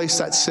going to replace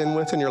that sin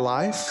with in your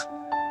life?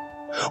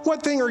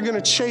 What thing are you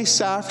going to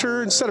chase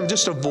after instead of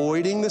just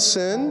avoiding the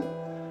sin?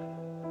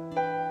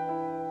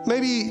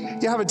 Maybe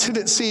you have a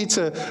tendency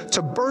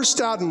to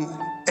burst out in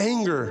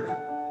anger.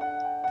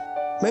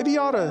 Maybe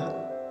you ought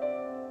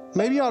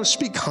to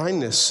speak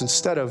kindness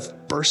instead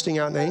of bursting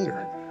out in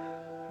anger.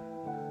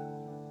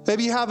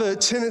 Maybe you have a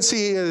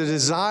tendency, a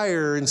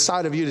desire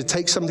inside of you to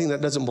take something that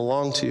doesn't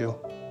belong to you.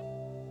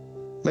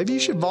 Maybe you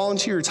should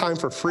volunteer your time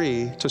for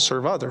free to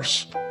serve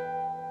others.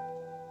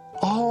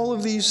 All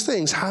of these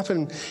things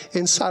happen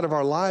inside of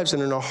our lives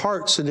and in our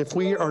hearts. And if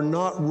we are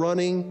not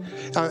running,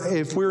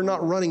 if we're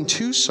not running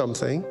to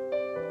something,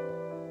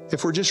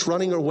 if we're just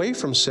running away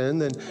from sin,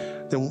 then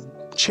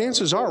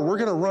chances are we're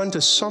going to run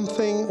to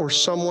something or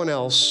someone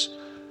else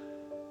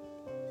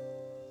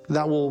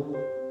that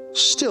will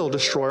still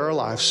destroy our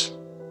lives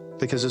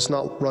because it's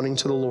not running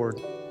to the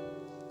Lord.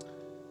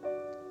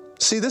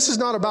 See, this is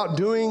not about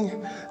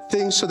doing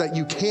things so that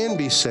you can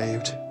be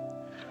saved.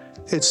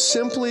 It's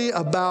simply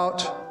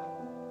about,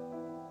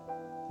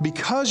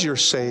 because you're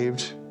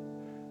saved,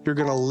 you're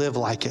going to live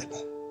like it.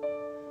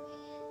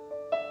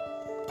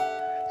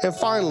 And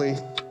finally,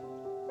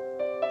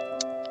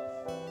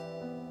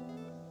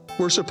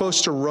 we're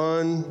supposed to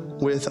run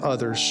with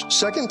others.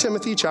 2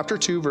 Timothy chapter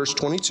 2, verse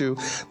 22,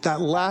 that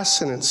last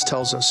sentence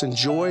tells us,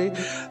 enjoy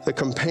the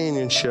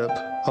companionship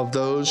of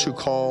those who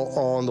call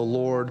on the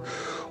Lord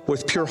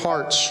with pure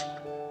hearts.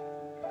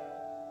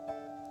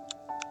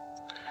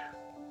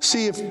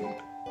 See,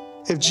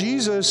 if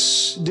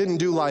Jesus didn't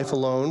do life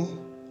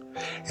alone,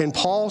 and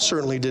Paul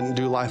certainly didn't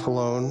do life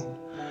alone,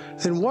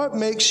 then what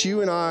makes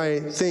you and I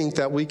think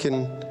that we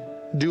can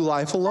do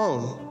life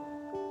alone?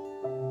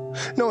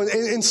 No,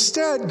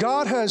 instead,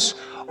 God has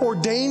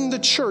ordained the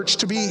church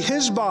to be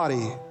his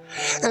body,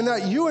 And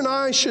that you and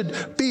I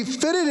should be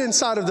fitted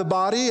inside of the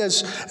body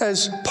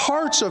as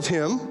parts of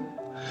him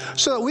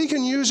so that we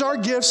can use our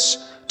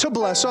gifts to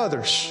bless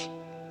others.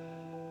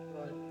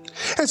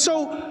 And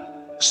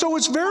so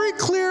it's very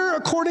clear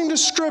according to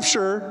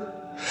Scripture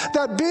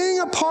that being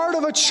a part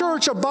of a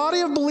church, a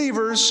body of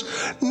believers,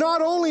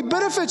 not only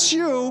benefits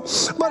you,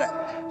 but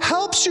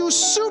helps you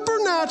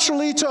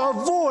supernaturally to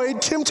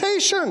avoid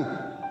temptation.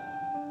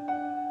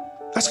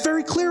 That's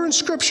very clear in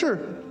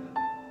Scripture.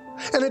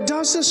 And it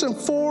does this in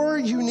 4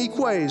 unique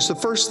ways. The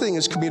first thing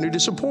is community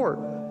support.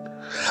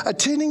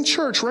 Attending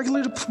church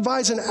regularly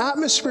provides an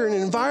atmosphere and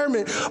an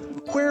environment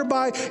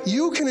whereby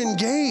you can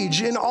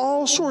engage in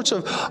all sorts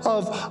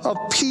of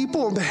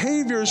people and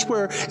behaviors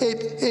where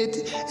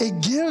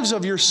it gives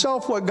of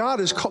yourself what God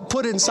has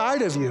put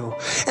inside of you.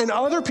 And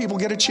other people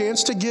get a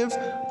chance to give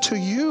to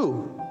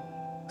you.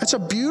 It's a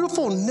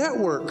beautiful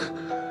network,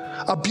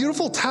 a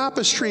beautiful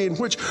tapestry in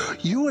which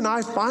you and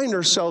I find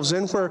ourselves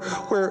in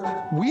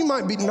where we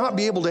might not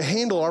be able to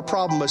handle our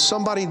problem, but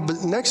somebody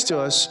next to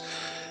us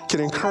can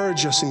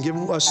encourage us and give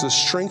us the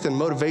strength and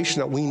motivation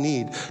that we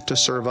need to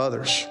serve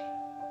others.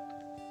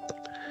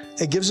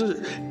 It gives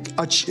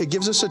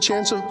us a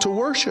chance to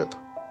worship.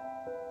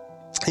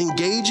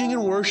 Engaging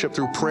in worship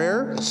through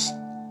prayer,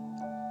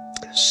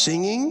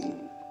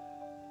 singing,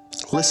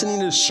 listening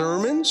to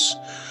sermons,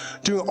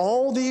 doing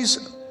all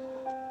these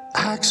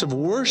acts of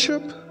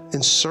worship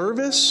and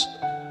service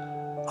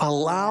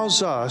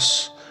allows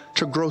us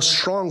to grow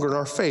stronger in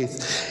our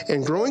faith.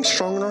 And growing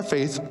strong in our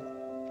faith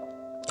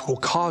will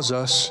cause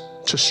us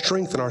to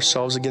strengthen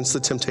ourselves against the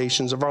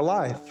temptations of our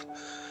life.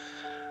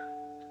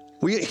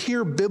 We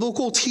hear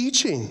biblical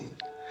teaching.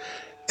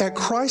 At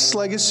Christ's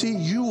Legacy,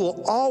 you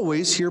will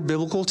always hear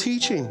biblical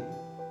teaching.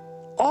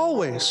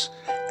 Always.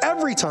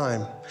 Every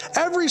time.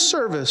 Every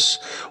service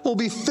will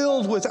be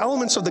filled with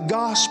elements of the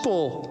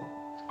gospel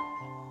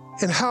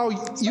and how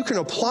you can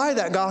apply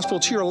that gospel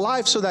to your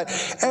life so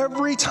that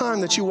every time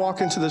that you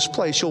walk into this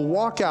place, you'll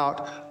walk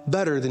out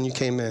better than you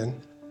came in.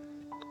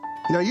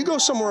 Now, you go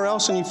somewhere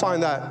else and you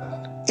find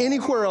that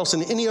anywhere else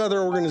in any other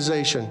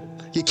organization,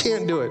 you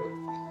can't do it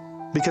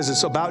because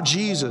it's about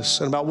Jesus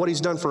and about what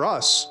he's done for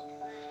us.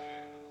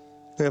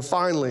 And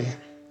finally,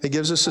 it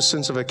gives us a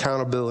sense of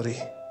accountability.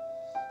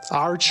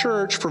 Our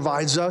church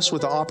provides us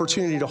with the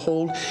opportunity to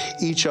hold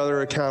each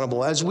other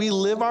accountable. As we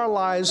live our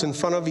lives in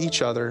front of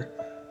each other,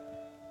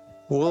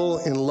 we'll,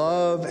 in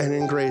love and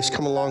in grace,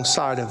 come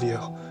alongside of you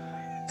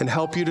and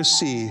help you to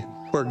see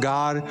where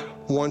God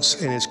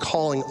wants and is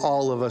calling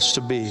all of us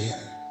to be.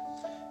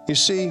 You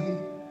see,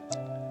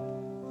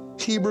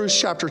 Hebrews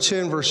chapter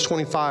 10, verse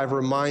 25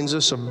 reminds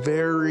us a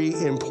very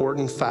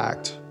important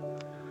fact.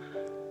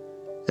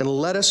 And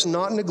let us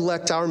not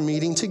neglect our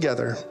meeting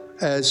together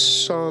as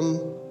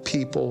some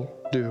people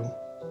do,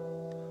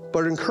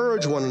 but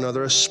encourage one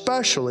another,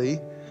 especially,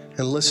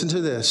 and listen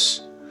to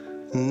this,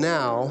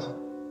 now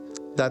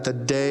that the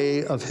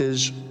day of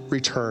his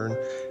return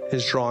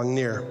is drawing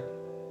near.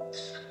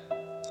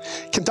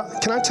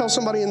 Can I tell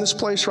somebody in this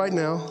place right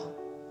now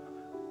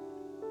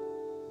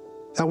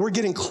that we're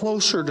getting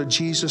closer to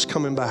Jesus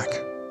coming back?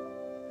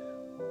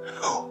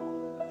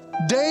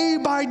 Day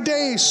by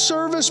day,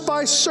 service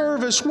by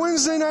service,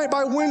 Wednesday night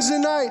by Wednesday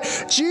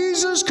night,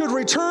 Jesus could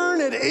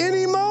return at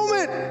any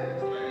moment,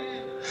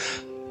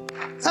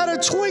 at a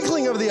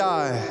twinkling of the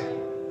eye.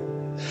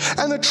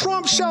 And the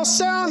trump shall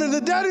sound, and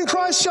the dead in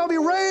Christ shall be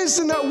raised,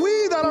 and that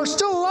we that are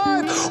still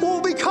alive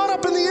will be caught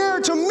up in the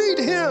air to meet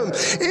him,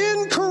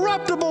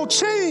 incorruptible,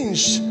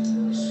 changed.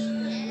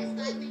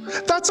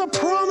 That's a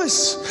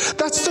promise.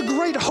 That's the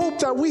great hope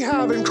that we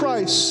have in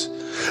Christ.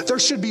 There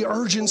should be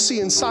urgency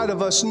inside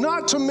of us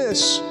not to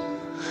miss.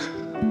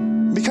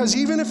 Because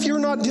even if you're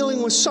not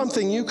dealing with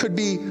something, you could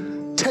be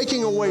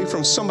taking away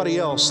from somebody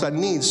else that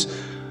needs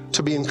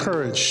to be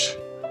encouraged,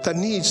 that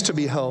needs to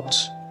be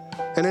helped.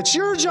 And it's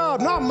your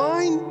job, not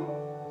mine.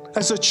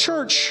 As a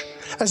church,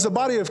 as the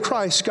body of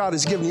Christ, God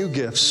has given you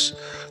gifts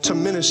to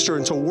minister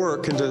and to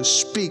work and to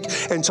speak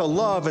and to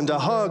love and to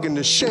hug and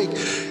to shake.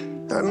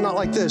 Not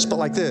like this, but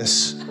like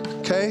this,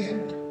 okay?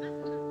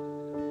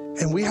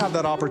 And we have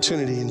that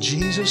opportunity in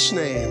Jesus'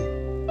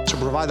 name to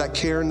provide that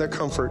care and that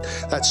comfort,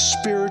 that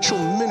spiritual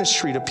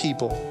ministry to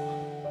people.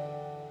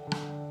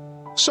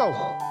 So,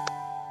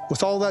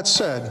 with all that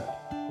said,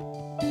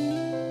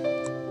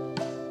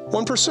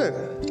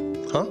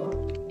 1%, huh?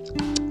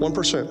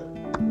 1%.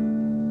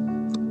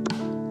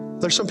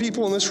 There's some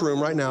people in this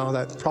room right now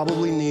that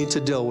probably need to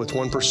deal with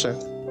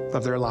 1%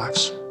 of their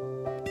lives.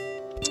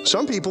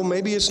 Some people,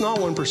 maybe it's not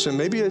 1%,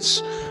 maybe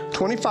it's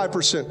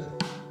 25%.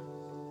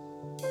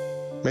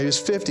 Maybe it's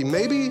 50.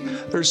 Maybe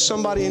there's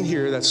somebody in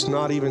here that's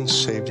not even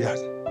saved yet.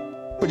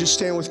 Would you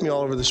stand with me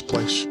all over this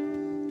place?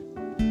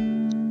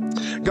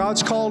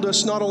 God's called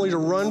us not only to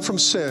run from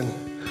sin,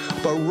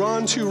 but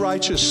run to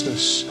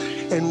righteousness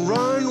and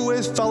run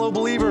with fellow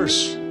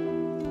believers.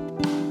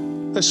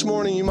 This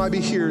morning, you might be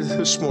here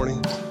this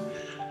morning,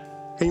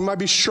 and you might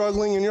be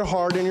struggling in your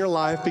heart, in your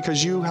life,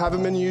 because you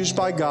haven't been used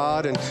by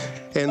God.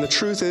 And the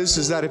truth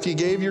is that if you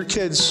gave your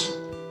kids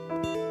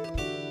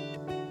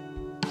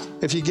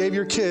if you gave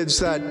your kids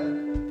that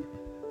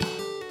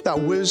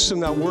wisdom,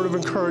 that word of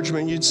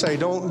encouragement, you'd say,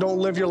 don't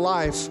live your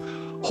life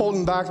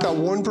holding back that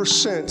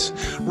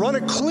 1%. Run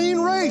a clean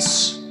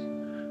race.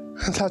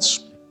 And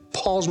that's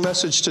Paul's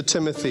message to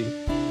Timothy.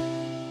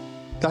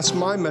 That's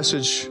my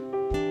message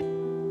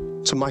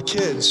to my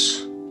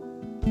kids.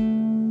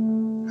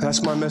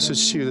 That's my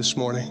message to you this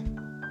morning.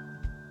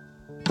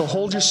 Don't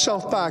hold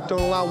yourself back.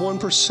 Don't allow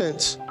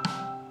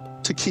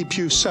 1% to keep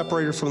you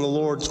separated from the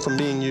Lord, from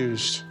being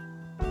used.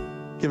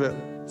 Give it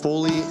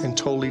fully and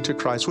totally to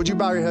Christ. Would you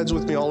bow your heads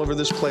with me all over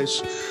this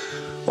place?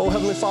 Oh,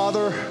 Heavenly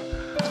Father,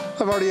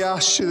 I've already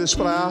asked you this,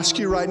 but I ask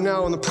you right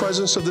now in the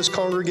presence of this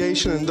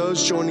congregation and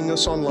those joining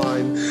us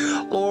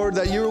online, Lord,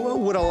 that you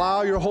would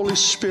allow your Holy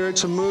Spirit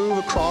to move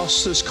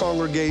across this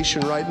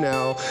congregation right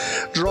now.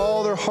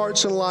 Draw their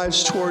hearts and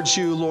lives towards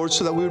you, Lord,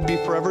 so that we would be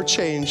forever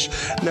changed,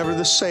 never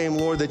the same,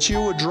 Lord, that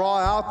you would draw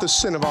out the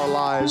sin of our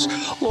lives.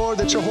 Lord,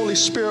 that your Holy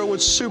Spirit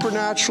would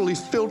supernaturally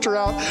filter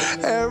out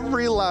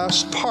every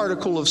last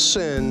particle of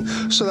sin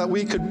so that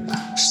we could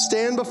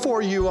stand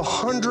before you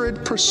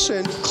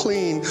 100%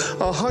 clean,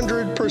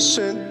 100%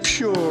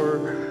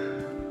 pure,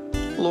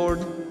 Lord,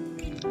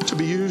 to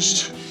be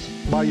used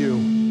by you.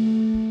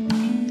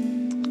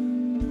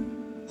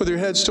 With your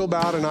head still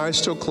bowed and eyes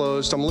still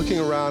closed, I'm looking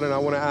around and I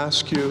want to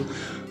ask you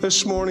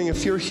this morning,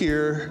 if you're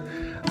here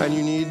and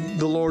you need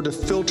the Lord to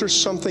filter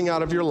something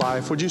out of your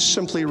life, would you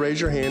simply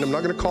raise your hand? I'm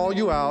not going to call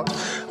you out.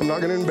 I'm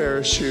not going to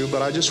embarrass you,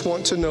 but I just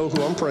want to know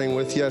who I'm praying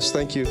with. Yes,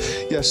 thank you.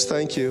 Yes,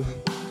 thank you.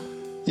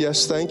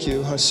 Yes, thank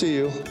you. I see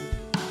you.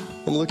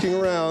 I'm looking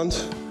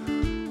around.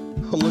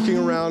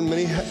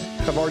 Many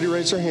have already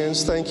raised their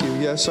hands. Thank you.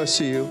 Yes, I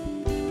see you.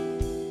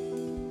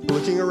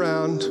 Looking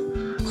around.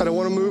 I don't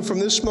want to move from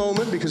this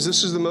moment because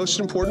this is the most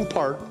important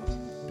part.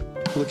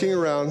 Looking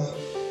around.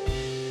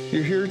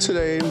 You're here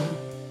today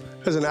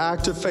as an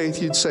act of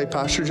faith. You'd say,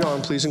 Pastor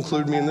John, please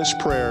include me in this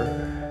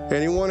prayer.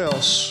 Anyone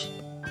else?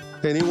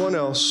 Anyone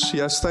else?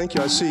 Yes, thank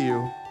you. I see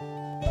you.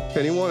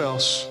 Anyone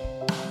else?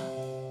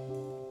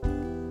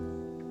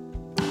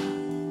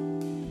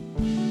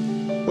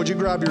 Would you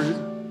grab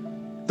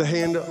the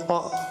hand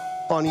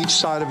on each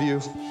side of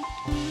you?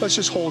 Let's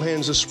just hold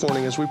hands this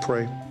morning as we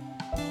pray.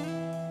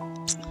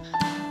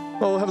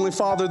 Oh, Heavenly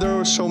Father, there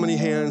were so many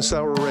hands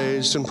that were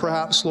raised, and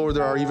perhaps, Lord,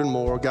 there are even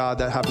more, God,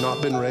 that have not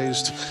been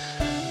raised.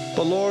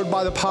 But Lord,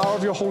 by the power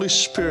of your Holy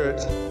Spirit,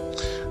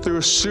 through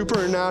a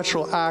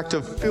supernatural act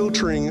of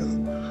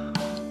filtering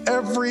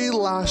every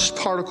last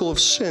particle of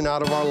sin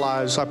out of our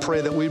lives, I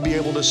pray that we'd be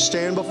able to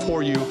stand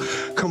before you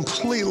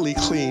completely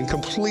clean,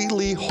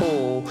 completely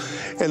whole,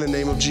 in the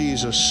name of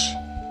Jesus.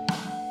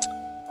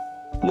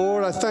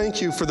 Lord, I thank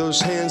you for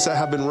those hands that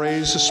have been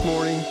raised this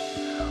morning.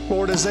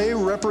 Lord, as they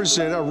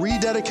represent a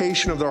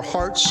rededication of their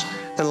hearts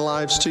and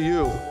lives to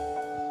you.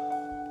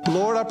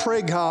 Lord, I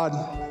pray, God,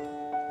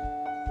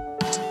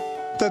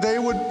 that they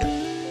would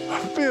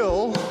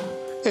feel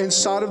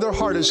inside of their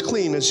heart as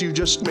clean as you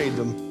just made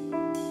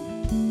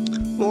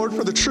them. Lord,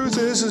 for the truth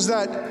is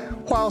that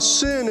while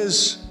sin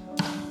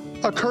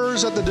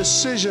occurs at the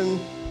decision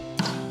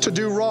to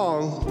do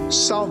wrong,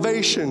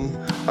 salvation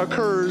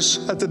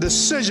occurs at the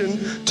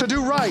decision to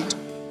do right.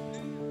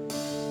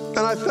 And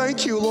I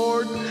thank you,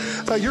 Lord,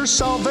 that your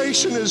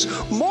salvation is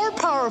more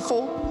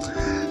powerful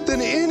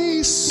than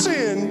any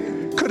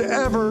sin could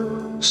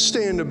ever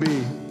stand to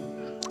be.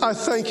 I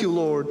thank you,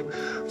 Lord,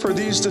 for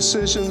these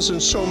decisions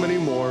and so many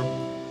more.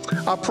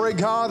 I pray,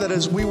 God, that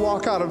as we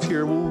walk out of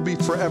here, we will be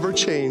forever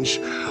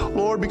changed.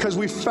 Lord, because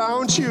we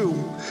found you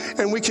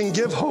and we can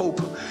give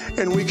hope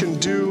and we can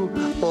do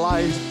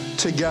life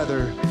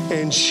together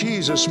in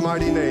Jesus'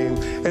 mighty name.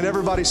 And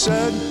everybody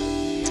said,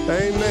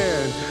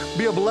 amen.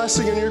 Be a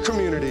blessing in your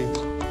community.